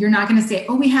 and you're not going to say,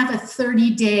 oh, we have a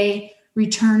 30-day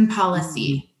return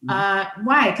policy.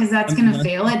 Why? Because that's going to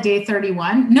fail at day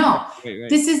 31. No, right.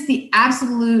 This is the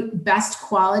absolute best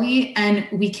quality, and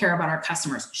we care about our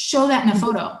customers. Show that in a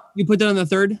photo. You put that on the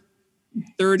third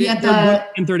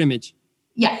image.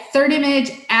 Yeah, third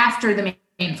image after the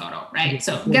main photo, right?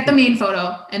 So get the main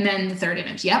photo and then the third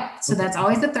image. Yep. So that's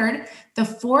always the third. The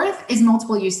fourth is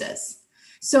multiple uses.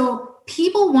 So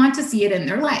people want to see it in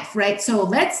their life, right? So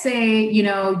let's say,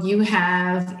 you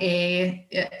have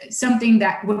something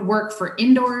that would work for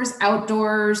indoors,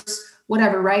 outdoors,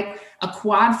 whatever, right? A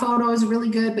quad photo is really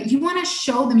good, but you want to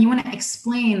show them, you want to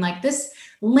explain, like, this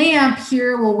lamp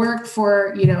here will work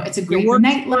for, it's a great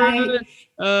night light.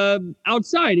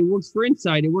 Outside, it works for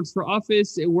inside, it works for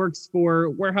office, it works for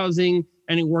warehousing,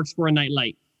 and it works for a night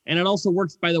light. And it also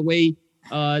works, by the way,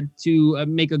 to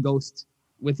make a ghost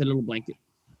with a little blanket.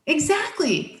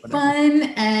 Exactly. Fun.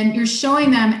 And you're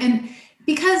showing them. And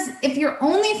because if you're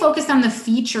only focused on the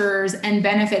features and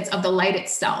benefits of the light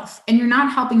itself, and you're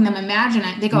not helping them imagine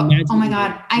it, they go, oh my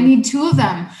God, I need 2 of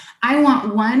them. I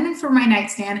want one for my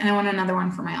nightstand and I want another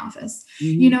one for my office.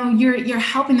 You're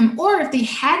helping them. Or if they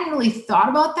hadn't really thought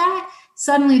about that,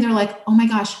 suddenly they're like, oh my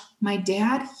gosh, my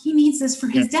dad, he needs this for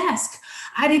his desk.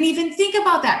 I didn't even think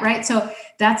about that, right? So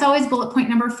that's always bullet point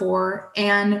number 4,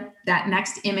 and that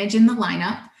next image in the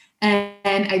lineup.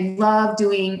 And I love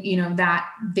doing, that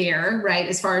there, right?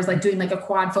 As far as like doing like a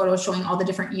quad photo showing all the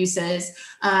different uses.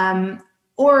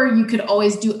 Or you could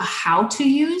always do a how to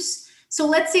use. So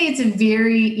let's say it's a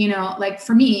very, like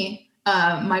for me,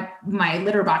 my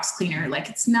litter box cleaner, like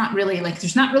it's not really like,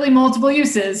 there's not really multiple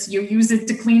uses. You use it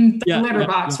to clean the litter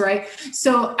box, right?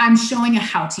 So I'm showing a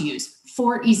how to use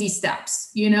 4 easy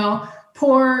steps,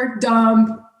 pour,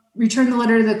 dump, return the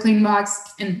litter to the clean box,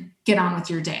 and get on with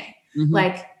your day. Mm-hmm.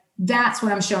 Like that's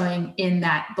what I'm showing in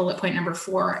that bullet point number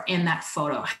 4 in that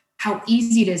photo. How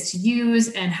easy it is to use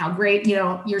and how great,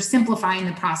 you're simplifying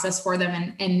the process for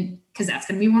them. And because that's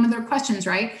going to be one of their questions,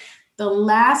 right? The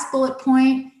last bullet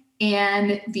point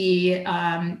and the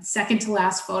second to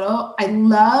last photo, I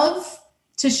love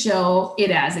to show it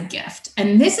as a gift.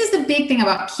 And this is the big thing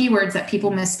about keywords that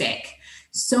people mistake.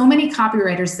 So many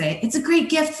copywriters say, it's a great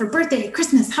gift for birthday,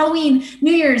 Christmas, Halloween,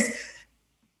 New Year's.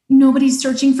 Nobody's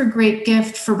searching for great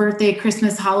gift for birthday,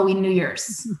 Christmas, Halloween, New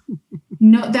Year's.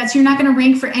 No, you're not going to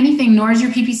rank for anything, nor is your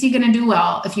PPC going to do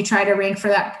well if you try to rank for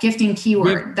that gifting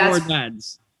keyword. That's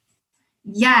ads.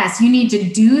 Yes, you need to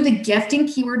do the gifting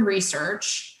keyword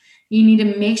research. You need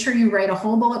to make sure you write a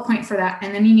whole bullet point for that,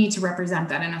 and then you need to represent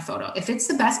that in a photo. If it's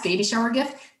the best baby shower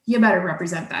gift, you better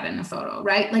represent that in a photo,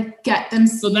 right? Like get them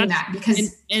seeing that,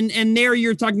 because and there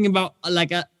you're talking about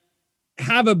like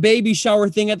have a baby shower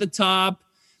thing at the top,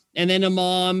 and then a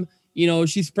mom,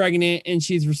 she's pregnant and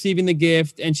she's receiving the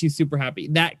gift and she's super happy.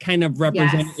 That kind of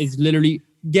is literally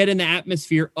get in the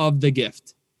atmosphere of the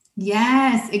gift.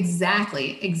 Yes,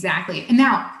 exactly. And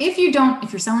now if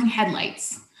you're selling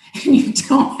headlights and you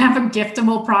don't have a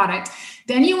giftable product,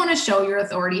 then you want to show your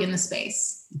authority in the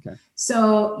space. Okay.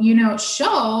 So,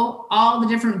 show all the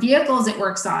different vehicles it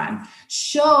works on.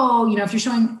 Show, if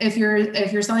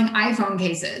you're selling iPhone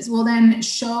cases, well then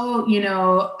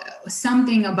show,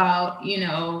 something about,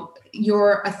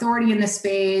 your authority in the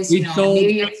space. We sold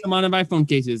X amount of iPhone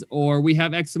cases, or we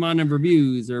have X amount of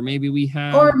reviews, or maybe we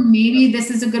have. Or maybe this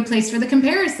is a good place for the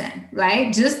comparison,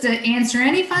 right? Just to answer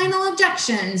any final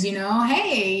objections,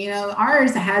 hey,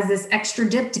 ours has this extra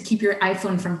dip to keep your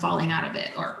iPhone from falling out of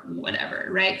it or whatever,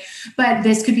 right? But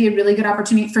this could be a really good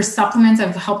opportunity for supplements.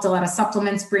 I've helped a lot of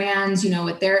supplements brands,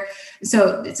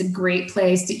 so it's a great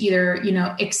place to either,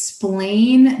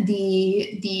 explain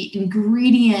the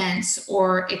ingredients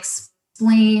or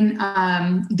explain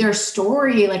their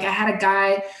story. Like I had a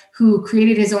guy who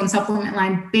created his own supplement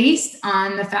line based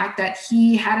on the fact that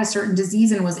he had a certain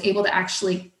disease and was able to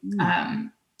actually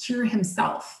cure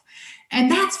himself. And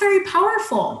that's very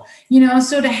powerful,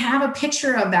 so to have a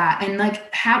picture of that and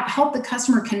like help the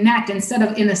customer connect instead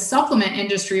of in the supplement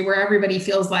industry where everybody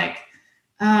feels like,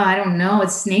 I don't know,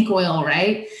 it's snake oil,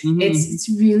 right? Mm-hmm. It's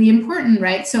really important,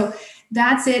 right? So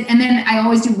that's it. And then I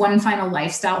always do one final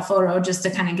lifestyle photo just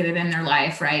to kind of get it in their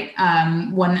life, right?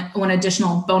 One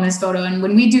additional bonus photo. And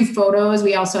when we do photos,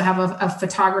 we also have a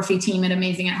photography team at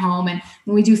Amazing at Home. And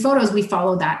when we do photos, we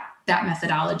follow that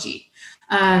methodology.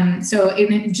 So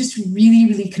it just really,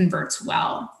 really converts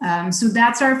well. So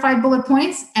that's our 5 bullet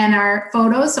points and our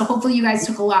photos. So hopefully you guys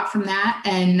took a lot from that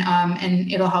and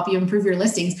it'll help you improve your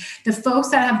listings. The folks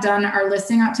that have done our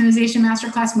listing optimization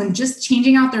masterclass, when just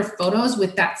changing out their photos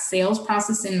with that sales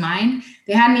process in mind,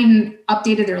 they hadn't even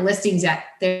updated their listings yet.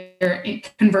 Their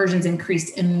conversions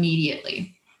increased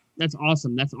immediately. That's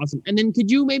awesome. And then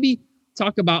could you maybe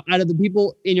talk about, out of the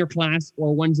people in your class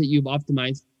or ones that you've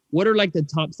optimized, what are like the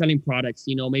top selling products?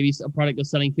 Maybe a product was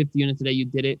selling 50 units a day. You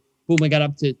did it. Boom, I got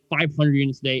up to 500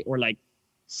 units a day, or like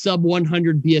sub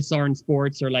 100 BSR in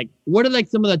sports, or like, what are like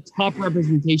some of the top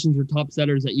representations or top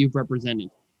sellers that you've represented?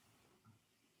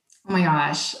 Oh my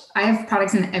gosh. I have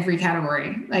products in every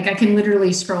category. Like I can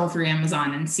literally scroll through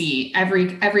Amazon and see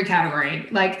every category,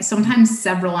 like sometimes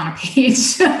several on a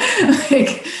page.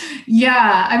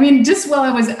 Just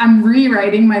while I'm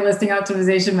rewriting my listing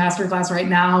optimization masterclass right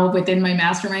now within my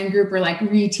mastermind group, we're like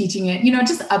reteaching it,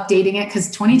 just updating it. Cause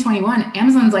 2021,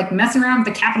 Amazon's like messing around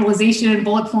with the capitalization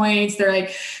bullet points. They're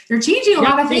changing a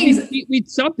lot of things. We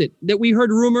stopped it, that we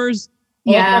heard rumors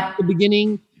at the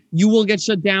beginning. You will get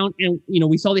shut down. And,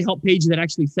 we saw the help page that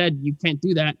actually said you can't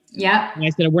do that. Yeah. And I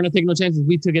said, we're not taking no chances.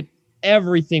 We took it.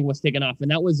 Everything was taken off.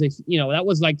 And that was, that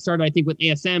was like started, I think, with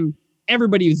ASM.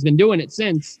 Everybody has been doing it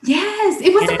since. Yes,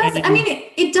 it was the best. I mean,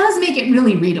 it does make it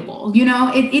really readable.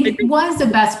 It was the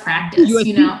best practice, I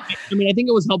think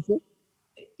it was helpful.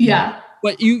 Yeah.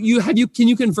 But can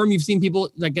you confirm you've seen people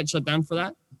that get shut down for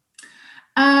that?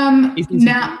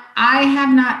 Now I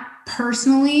have not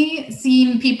personally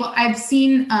seen people, I've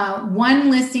seen one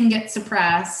listing get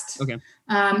suppressed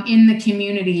in the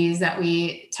communities that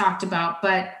we talked about,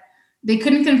 but they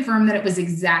couldn't confirm that it was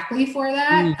exactly for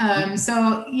that.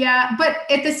 So yeah, but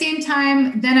at the same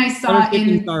time, then I saw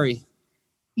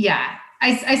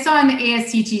I saw in the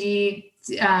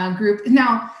ASTG group.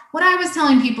 Now, what I was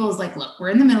telling people is like, look, we're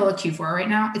in the middle of Q4 right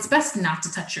now. It's best not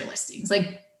to touch your listings.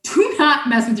 Like, do not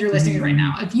mess with your listings right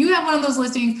now. If you have one of those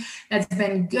listings that's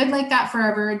been good like that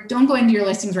forever, don't go into your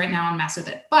listings right now and mess with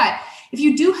it. But if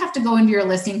you do have to go into your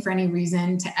listing for any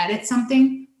reason to edit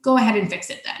something, go ahead and fix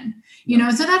it then. You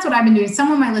know, so that's what I've been doing.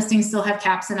 Some of my listings still have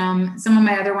caps in them. Some of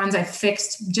my other ones I've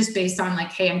fixed just based on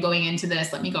like, hey, I'm going into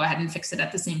this. Let me go ahead and fix it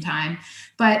at the same time.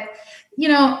 But you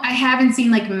know, I haven't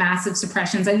seen like massive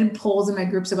suppressions. I did polls in my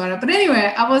groups about it. But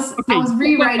anyway, I was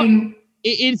rewriting.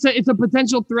 It's a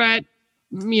potential threat.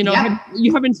 You know, have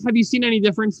you seen any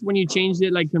difference when you changed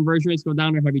it, like conversion rates go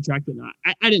down, or have you tracked it?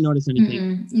 I didn't notice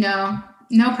anything.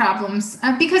 No problems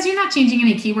because you're not changing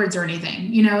any keywords or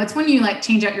anything. You know, it's when you like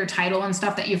change out your title and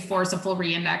stuff that you force a full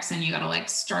reindex and you got to like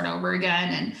start over again.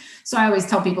 And so I always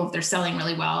tell people if they're selling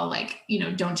really well, like, you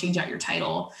know, don't change out your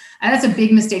title. And that's a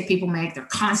big mistake people make. They're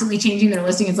constantly changing their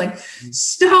listing. It's like,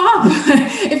 stop.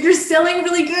 If you're selling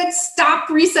really good, stop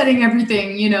resetting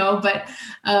everything, you know, but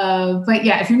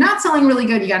yeah, if you're not selling really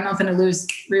good, you got nothing to lose,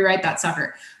 rewrite that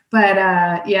sucker. But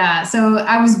yeah, so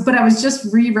I was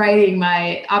just rewriting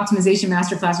my optimization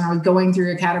masterclass when I was going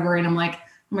through a category and I'm like,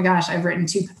 oh my gosh, I've written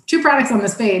two products on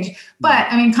this page.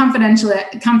 But I mean,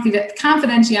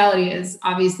 confidentiality is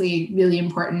obviously really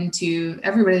important to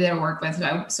everybody that I work with.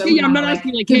 So yeah, I'm not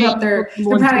asking like, give up their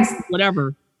products,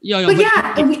 whatever.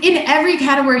 But in every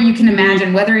category you can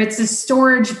imagine, whether it's a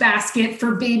storage basket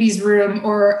for baby's room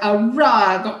or a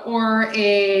rug or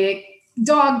a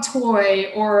dog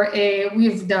toy or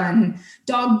we've done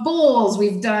dog bowls,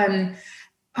 we've done,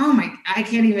 I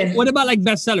can't even. What about like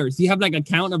bestsellers? Do you have like a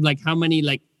count of like how many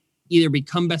like either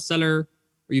become bestseller or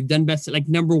you've done best, like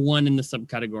number one in the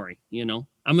subcategory, you know?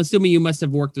 I'm assuming you must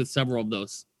have worked with several of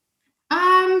those.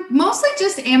 Mostly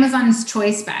just Amazon's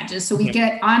choice badges. So we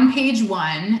get on page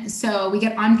one. So we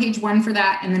get on page one for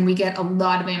that. And then we get a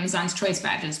lot of Amazon's choice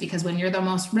badges because when you're the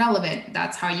most relevant,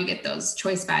 that's how you get those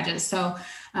choice badges. So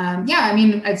yeah, I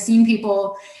mean, I've seen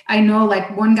people, I know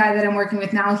like one guy that I'm working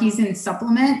with now, he's in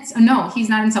supplements. Oh, no, he's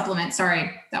not in supplements. Sorry.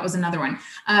 That was another one.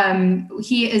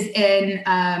 He is in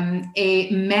a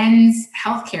men's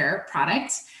healthcare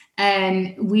product.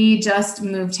 And we just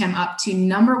moved him up to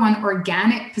number one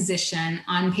organic position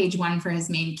on page one for his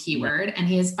main keyword. And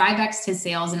he has 5x his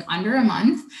sales in under a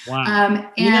month.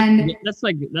 Wow. And that's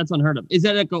unheard of. Is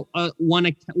that like a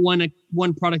one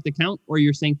product account or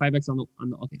you're saying 5x on the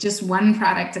okay. Just one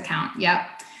product account.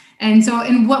 Yep. And so,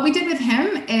 and what we did with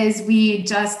him is we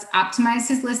just optimized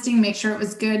his listing, make sure it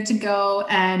was good to go.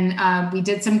 And we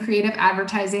did some creative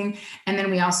advertising. And then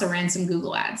we also ran some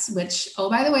Google ads, which, oh,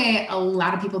 by the way, a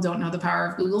lot of people don't know the power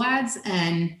of Google ads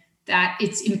and that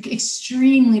it's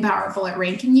extremely powerful at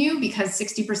ranking you because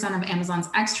 60% of Amazon's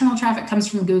external traffic comes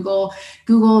from Google.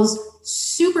 Google's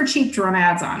super cheap to run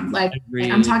ads on. Like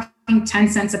I'm talking 10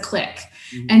 cents a click.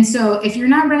 And so if you're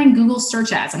not running Google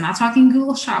search ads, I'm not talking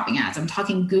Google shopping ads, I'm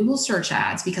talking Google search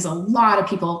ads because a lot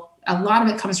of it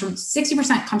comes from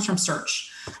 60% comes from search.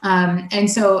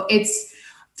 And so it's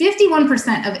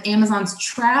 51% of Amazon's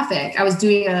traffic. I was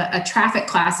doing a traffic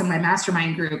class in my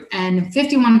mastermind group and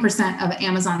 51% of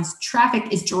Amazon's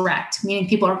traffic is direct, meaning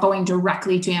people are going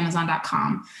directly to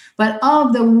Amazon.com. But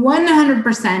of the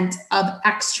 100% of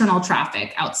external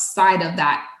traffic outside of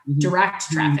that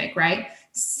direct traffic, right?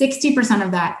 60%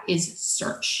 of that is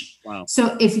search. Wow.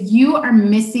 So if you're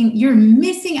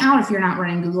missing out if you're not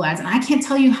running Google ads. And I can't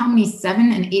tell you how many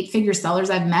 7 and 8 figure sellers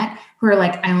I've met who are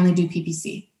like, I only do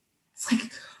PPC. It's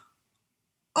like,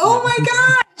 oh my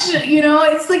gosh, you know,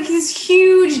 it's like this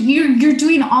huge, you're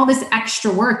doing all this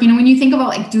extra work. You know, when you think about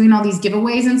like doing all these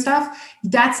giveaways and stuff,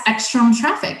 that's external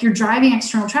traffic. You're driving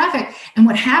external traffic. And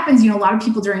what happens, you know, a lot of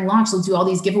people during launch, they'll do all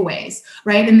these giveaways,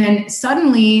 right? And then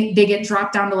suddenly they get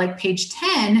dropped down to like page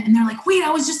 10 and they're like, wait, I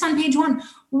was just on page 1.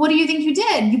 What do you think you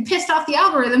did? You pissed off the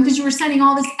algorithm because you were sending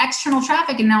all this external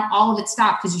traffic and now all of it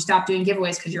stopped because you stopped doing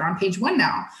giveaways because you're on page 1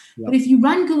 now. Yep. But if you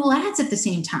run Google ads at the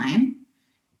same time,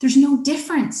 there's no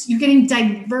difference. You're getting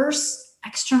diverse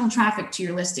external traffic to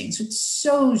your listing. So it's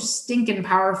so stinking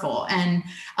powerful. And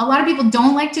a lot of people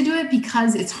don't like to do it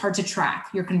because it's hard to track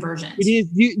your conversions. It is.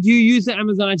 Do you use the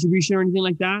Amazon attribution or anything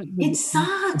like that? It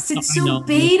sucks. It's so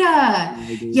beta.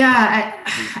 Yeah.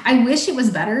 I wish it was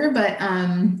better, but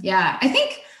yeah, I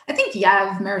think I think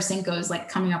Yav Marasenko is like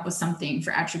coming up with something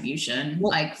for attribution.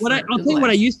 Well, I'll tell you what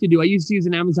I used to do. I used to use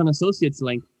an Amazon Associates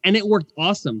link, and it worked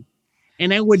awesome.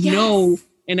 And I would know,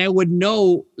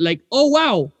 like, oh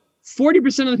wow,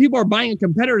 40% of the people are buying a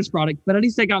competitor's product, but at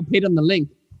least I got paid on the link.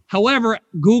 However,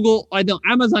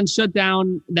 Amazon shut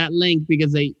down that link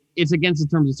because it's against the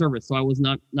terms of service, so I was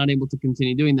not able to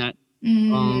continue doing that.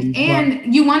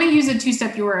 And you want to use a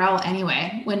two-step URL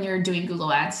anyway when you're doing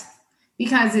Google Ads,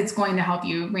 because it's going to help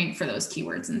you rank for those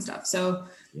keywords and stuff. So,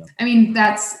 yeah. I mean,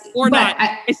 that's or not.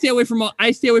 I stay away from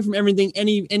everything,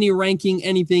 any ranking,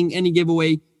 anything, any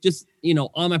giveaway. Just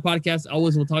on my podcast, I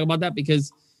always will talk about that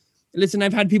because, listen,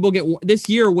 I've had people this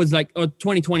year was like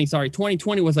 2020. Sorry,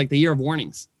 2020 was like the year of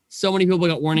warnings. So many people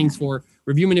got warnings for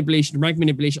review manipulation, rank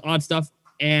manipulation, odd stuff,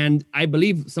 and I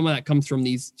believe some of that comes from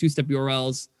these two-step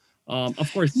URLs.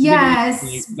 Of course,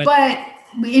 yes, but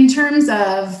in terms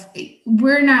of,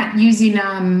 we're not using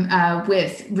them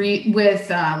with rebates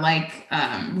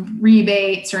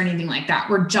or anything like that.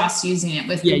 We're just using it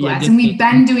with Google Ads, and we've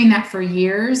been doing that for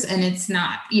years. And it's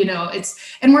not,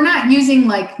 and we're not using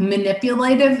like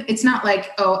manipulative. It's not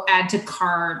like add to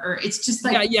cart, or it's just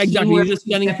like exactly. You're just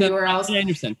getting URLs. I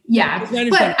understand. Yeah,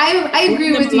 but I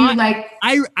agree with you. Like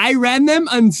I ran them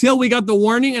until we got the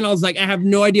warning, and I was like, I have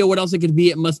no idea what else it could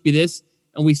be. It must be this.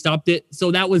 And we stopped it. So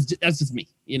that's just me.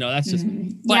 That's just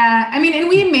me. But, yeah. I mean, and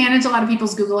we manage a lot of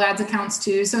people's Google Ads accounts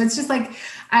too. So it's just like,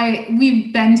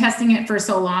 we've been testing it for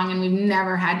so long and we've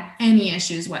never had any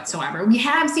issues whatsoever. We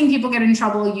have seen people get in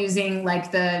trouble using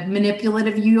like the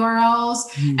manipulative URLs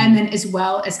and then as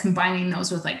well as combining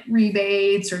those with like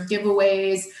rebates or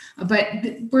giveaways. But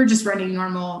we're just running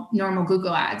normal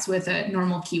Google Ads with a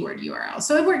normal keyword URL.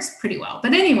 So it works pretty well.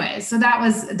 But anyway, so that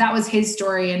was his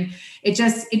story. And it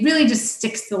really just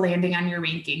sticks the landing on your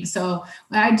ranking. So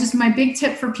my big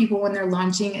tip for people when they're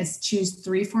launching is choose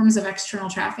 3 forms of external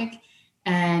traffic.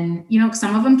 And,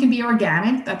 some of them can be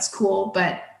organic. That's cool.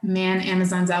 But man,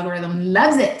 Amazon's algorithm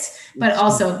loves it. But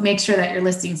also make sure that your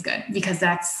listing's good, because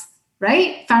that's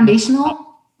right.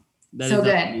 Foundational. So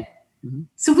good. Mm-hmm.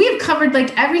 So we've covered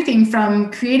like everything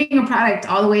from creating a product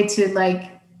all the way to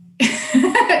like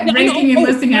ranking and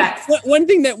listing ads. One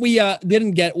thing that we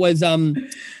didn't get was so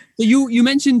you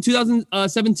mentioned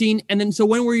 2017, and then so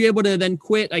when were you able to then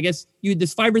quit? I guess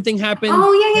this Fiverr thing happened.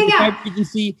 Oh yeah. Fiverr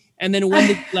agency, and then when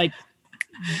did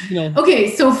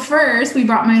Okay, so first we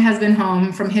brought my husband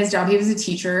home from his job. He was a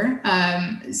teacher.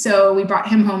 So we brought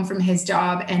him home from his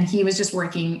job, and he was just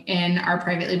working in our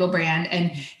private label brand,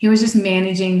 and he was just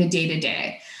managing the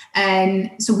day-to-day. And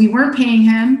so we weren't paying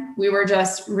him. We were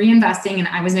just reinvesting, and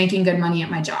I was making good money at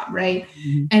my job. Right.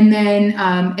 Mm-hmm. And then,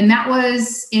 and that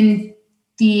was in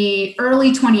the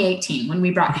early 2018 when we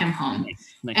brought him home.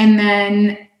 Nice. And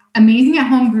then Amazing at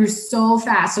Home grew so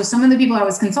fast. So some of the people I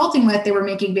was consulting with, they were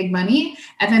making big money,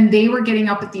 and then they were getting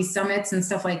up at these summits and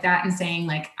stuff like that and saying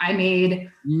like, I made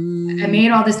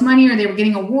all this money, or they were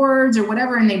getting awards or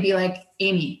whatever. And they'd be like,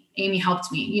 Amy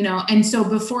helped me, And so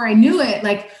before I knew it,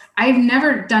 like I've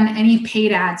never done any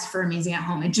paid ads for Amazing at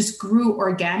Home. It just grew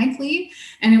organically,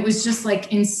 and it was just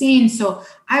like insane. So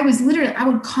I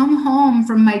would come home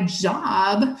from my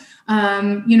job,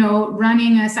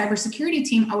 running a cybersecurity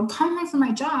team. I would come home from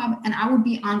my job and I would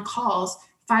be on calls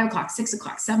 5 o'clock, 6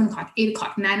 o'clock, 7 o'clock, 8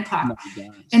 o'clock, 9 o'clock,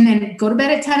 and then go to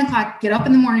bed at 10 o'clock, get up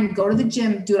in the morning, go to the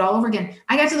gym, do it all over again.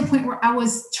 I got to the point where I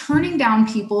was turning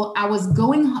down people. I was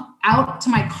going out to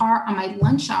my car on my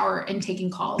lunch hour and taking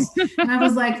calls. And I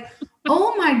was like,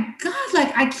 oh my God,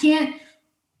 like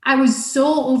I was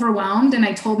so overwhelmed. And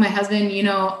I told my husband,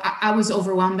 I was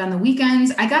overwhelmed on the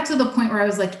weekends. I got to the point where I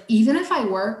was like, even if I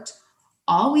worked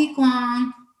all week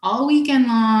long, all weekend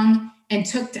long,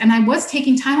 and I was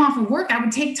taking time off of work, I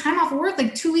would take time off of work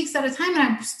like 2 weeks at a time, and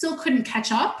I still couldn't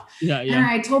catch up. Yeah. And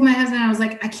I told my husband, I was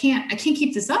like, I can't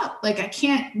keep this up. Like I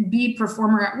can't be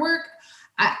performer at work.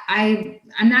 I'm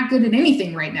not good at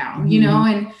anything right now,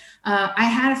 and I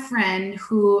had a friend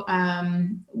who,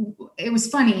 it was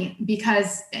funny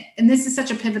because, and this is such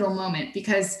a pivotal moment,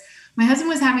 because my husband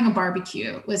was having a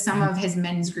barbecue with some of his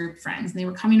men's group friends, and they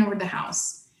were coming over to the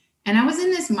house. And I was in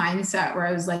this mindset where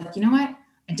I was like, you know what?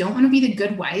 I don't want to be the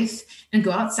good wife and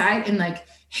go outside and like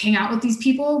hang out with these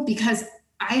people, because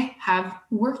I have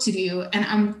work to do and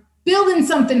I'm building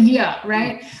something here.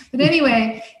 Right. But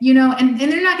anyway, and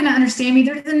they're not going to understand me.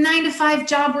 They're the 9-to-5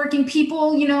 job working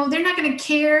people, they're not going to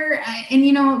care. And,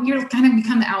 you're kind of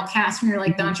become the outcast when you're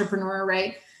like the entrepreneur.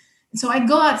 Right. And so I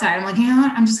go outside. I'm like,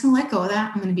 I'm just going to let go of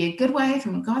that. I'm going to be a good wife.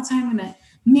 I'm going to go outside. I'm going to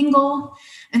mingle.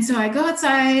 And so I go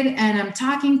outside and I'm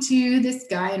talking to this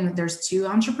guy, and there's two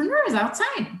entrepreneurs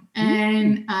outside,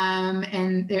 and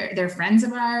they're friends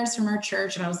of ours from our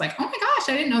church. And I was like, oh my gosh,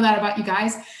 I didn't know that about you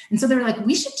guys. And so they were like,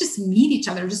 we should just meet each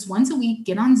other just once a week,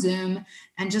 get on Zoom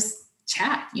and just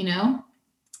chat, you know?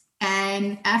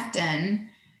 And Efton,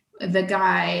 the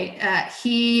guy,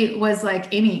 he was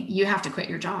like, Amy, you have to quit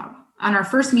your job. On our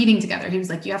first meeting together, he was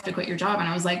like, you have to quit your job. And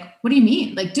I was like, what do you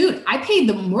mean? Like, dude, I paid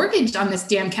the mortgage on this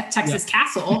damn Texas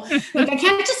castle. Like, I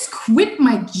can't just quit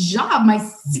my job, my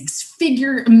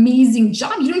 6-figure amazing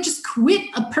job. You don't just quit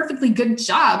a perfectly good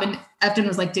job. And Efton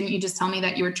was like, didn't you just tell me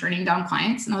that you were turning down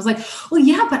clients? And I was like, well,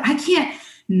 yeah, but I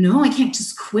can't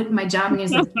just quit my job. And he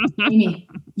was like, Amy,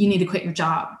 you need to quit your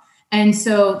job. And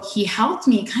so he helped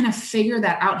me kind of figure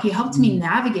that out. He helped me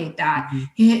navigate that.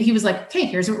 He was like, okay,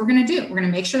 here's what we're going to do. We're going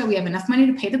to make sure that we have enough money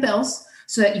to pay the bills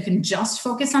so that you can just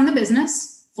focus on the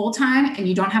business full time. And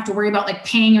you don't have to worry about like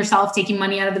paying yourself, taking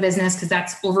money out of the business, because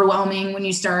that's overwhelming when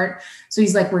you start. So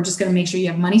he's like, we're just going to make sure you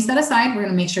have money set aside. We're going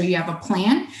to make sure you have a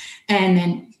plan. And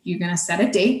then you're going to set a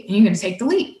date and you're going to take the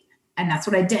leap. And that's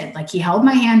what I did. Like, he held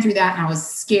my hand through that, and I was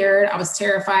scared. I was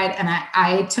terrified. And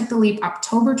I took the leap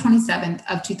October 27th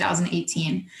of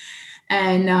 2018.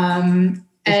 And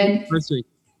anniversary.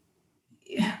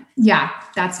 Yeah,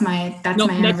 that's my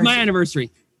anniversary. That's my anniversry.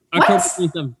 October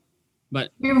 27th. But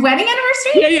your wedding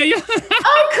anniversary? Yeah.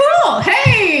 Oh, cool.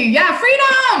 Hey, yeah,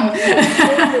 freedom.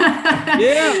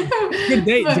 Yeah. Good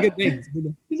day. It's a good day.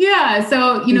 Yeah.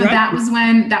 So, you know, that was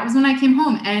when I came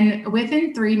home, and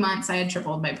within 3 months I had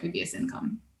tripled my previous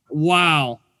income.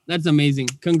 Wow. That's amazing.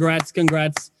 Congrats.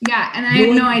 Yeah. And I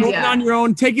had no idea. Going on your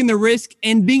own, taking the risk,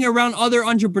 and being around other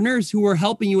entrepreneurs who are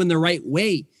helping you in the right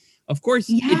way. Of course,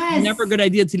 It's never a good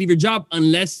idea to leave your job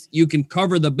unless you can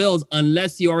cover the bills,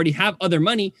 unless you already have other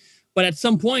money. But at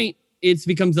some point, it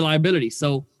becomes a liability.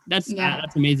 So that's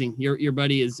amazing. Your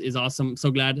buddy is awesome.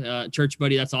 So glad, church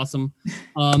buddy. That's awesome.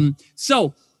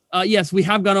 Yes, we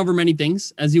have gone over many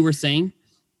things, as you were saying,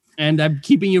 and I'm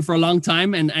keeping you for a long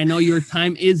time. And I know your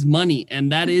time is money, and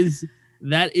that is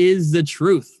the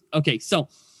truth. Okay, so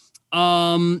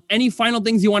any final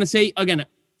things you want to say? Again,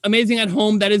 Amazing at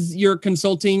Home. That is your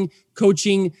consulting,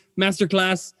 coaching,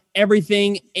 masterclass,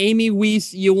 everything. Amy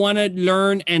Weiss, you want to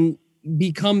learn and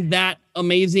become that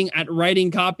amazing at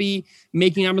writing copy,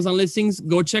 making Amazon listings,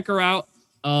 go check her out.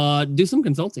 Do some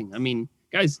consulting. I mean,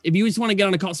 guys, if you just want to get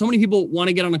on a call, so many people want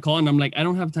to get on a call, and I'm like, I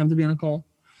don't have time to be on a call.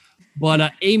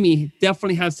 But Amy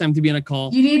definitely has time to be on a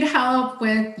call. You need help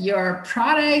with your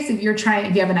products. If you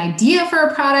have an idea for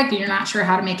a product and you're not sure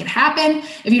how to make it happen,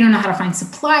 if you don't know how to find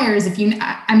suppliers,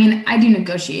 I do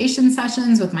negotiation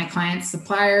sessions with my clients'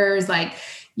 suppliers. Like,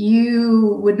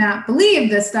 you would not believe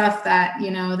the stuff that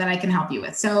I can help you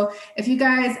with. So if you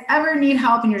guys ever need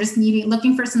help and you're just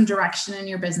looking for some direction in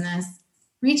your business,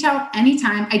 reach out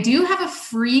anytime. I do have a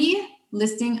free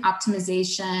listing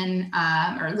optimization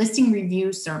or listing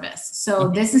review service. So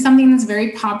This is something that's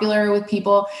very popular with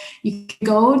people. You can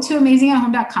go to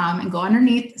amazingathome.com and go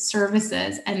underneath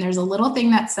services, and there's a little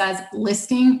thing that says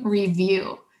listing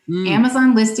review,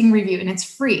 Amazon listing review, and it's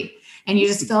free. And you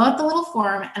just fill out the little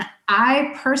form, and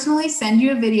I personally send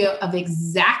you a video of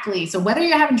exactly. So whether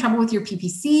you're having trouble with your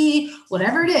PPC,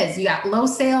 whatever it is, you got low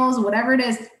sales, whatever it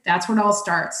is, that's where it all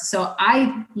starts. So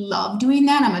I love doing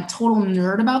that. I'm a total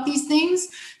nerd about these things.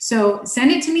 So send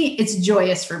it to me. It's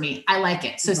joyous for me. I like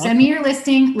it. So send me your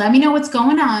listing. Let me know what's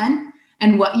going on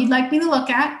and what you'd like me to look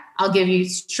at. I'll give you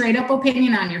straight up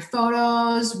opinion on your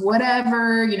photos,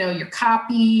 whatever, your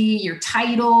copy, your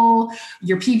title,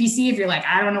 your PPC. If you're like,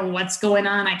 I don't know what's going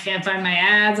on, I can't find my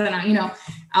ads.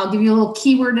 I'll give you a little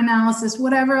keyword analysis,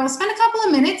 whatever. I'll spend a couple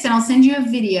of minutes and I'll send you a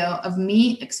video of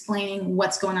me explaining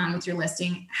what's going on with your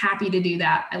listing. Happy to do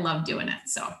that. I love doing it.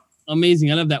 So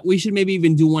amazing. I love that. We should maybe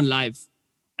even do one live.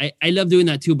 I love doing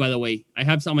that too, by the way. I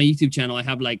have some on my YouTube channel. I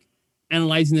have like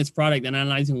analyzing this product and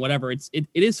analyzing whatever. It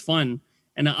is fun.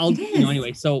 And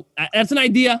anyway, so that's an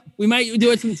idea. We might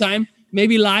do it sometime,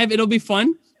 maybe live. It'll be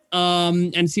fun.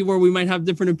 And see where we might have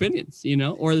different opinions,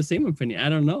 or the same opinion. I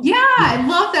don't know. Yeah, I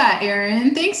love that,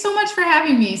 Aaron. Thanks so much for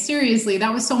having me. Seriously,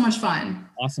 that was so much fun.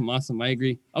 Awesome. I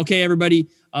agree. Okay, everybody.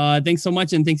 Thanks so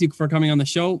much. And thank you for coming on the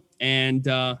show. And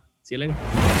see you later.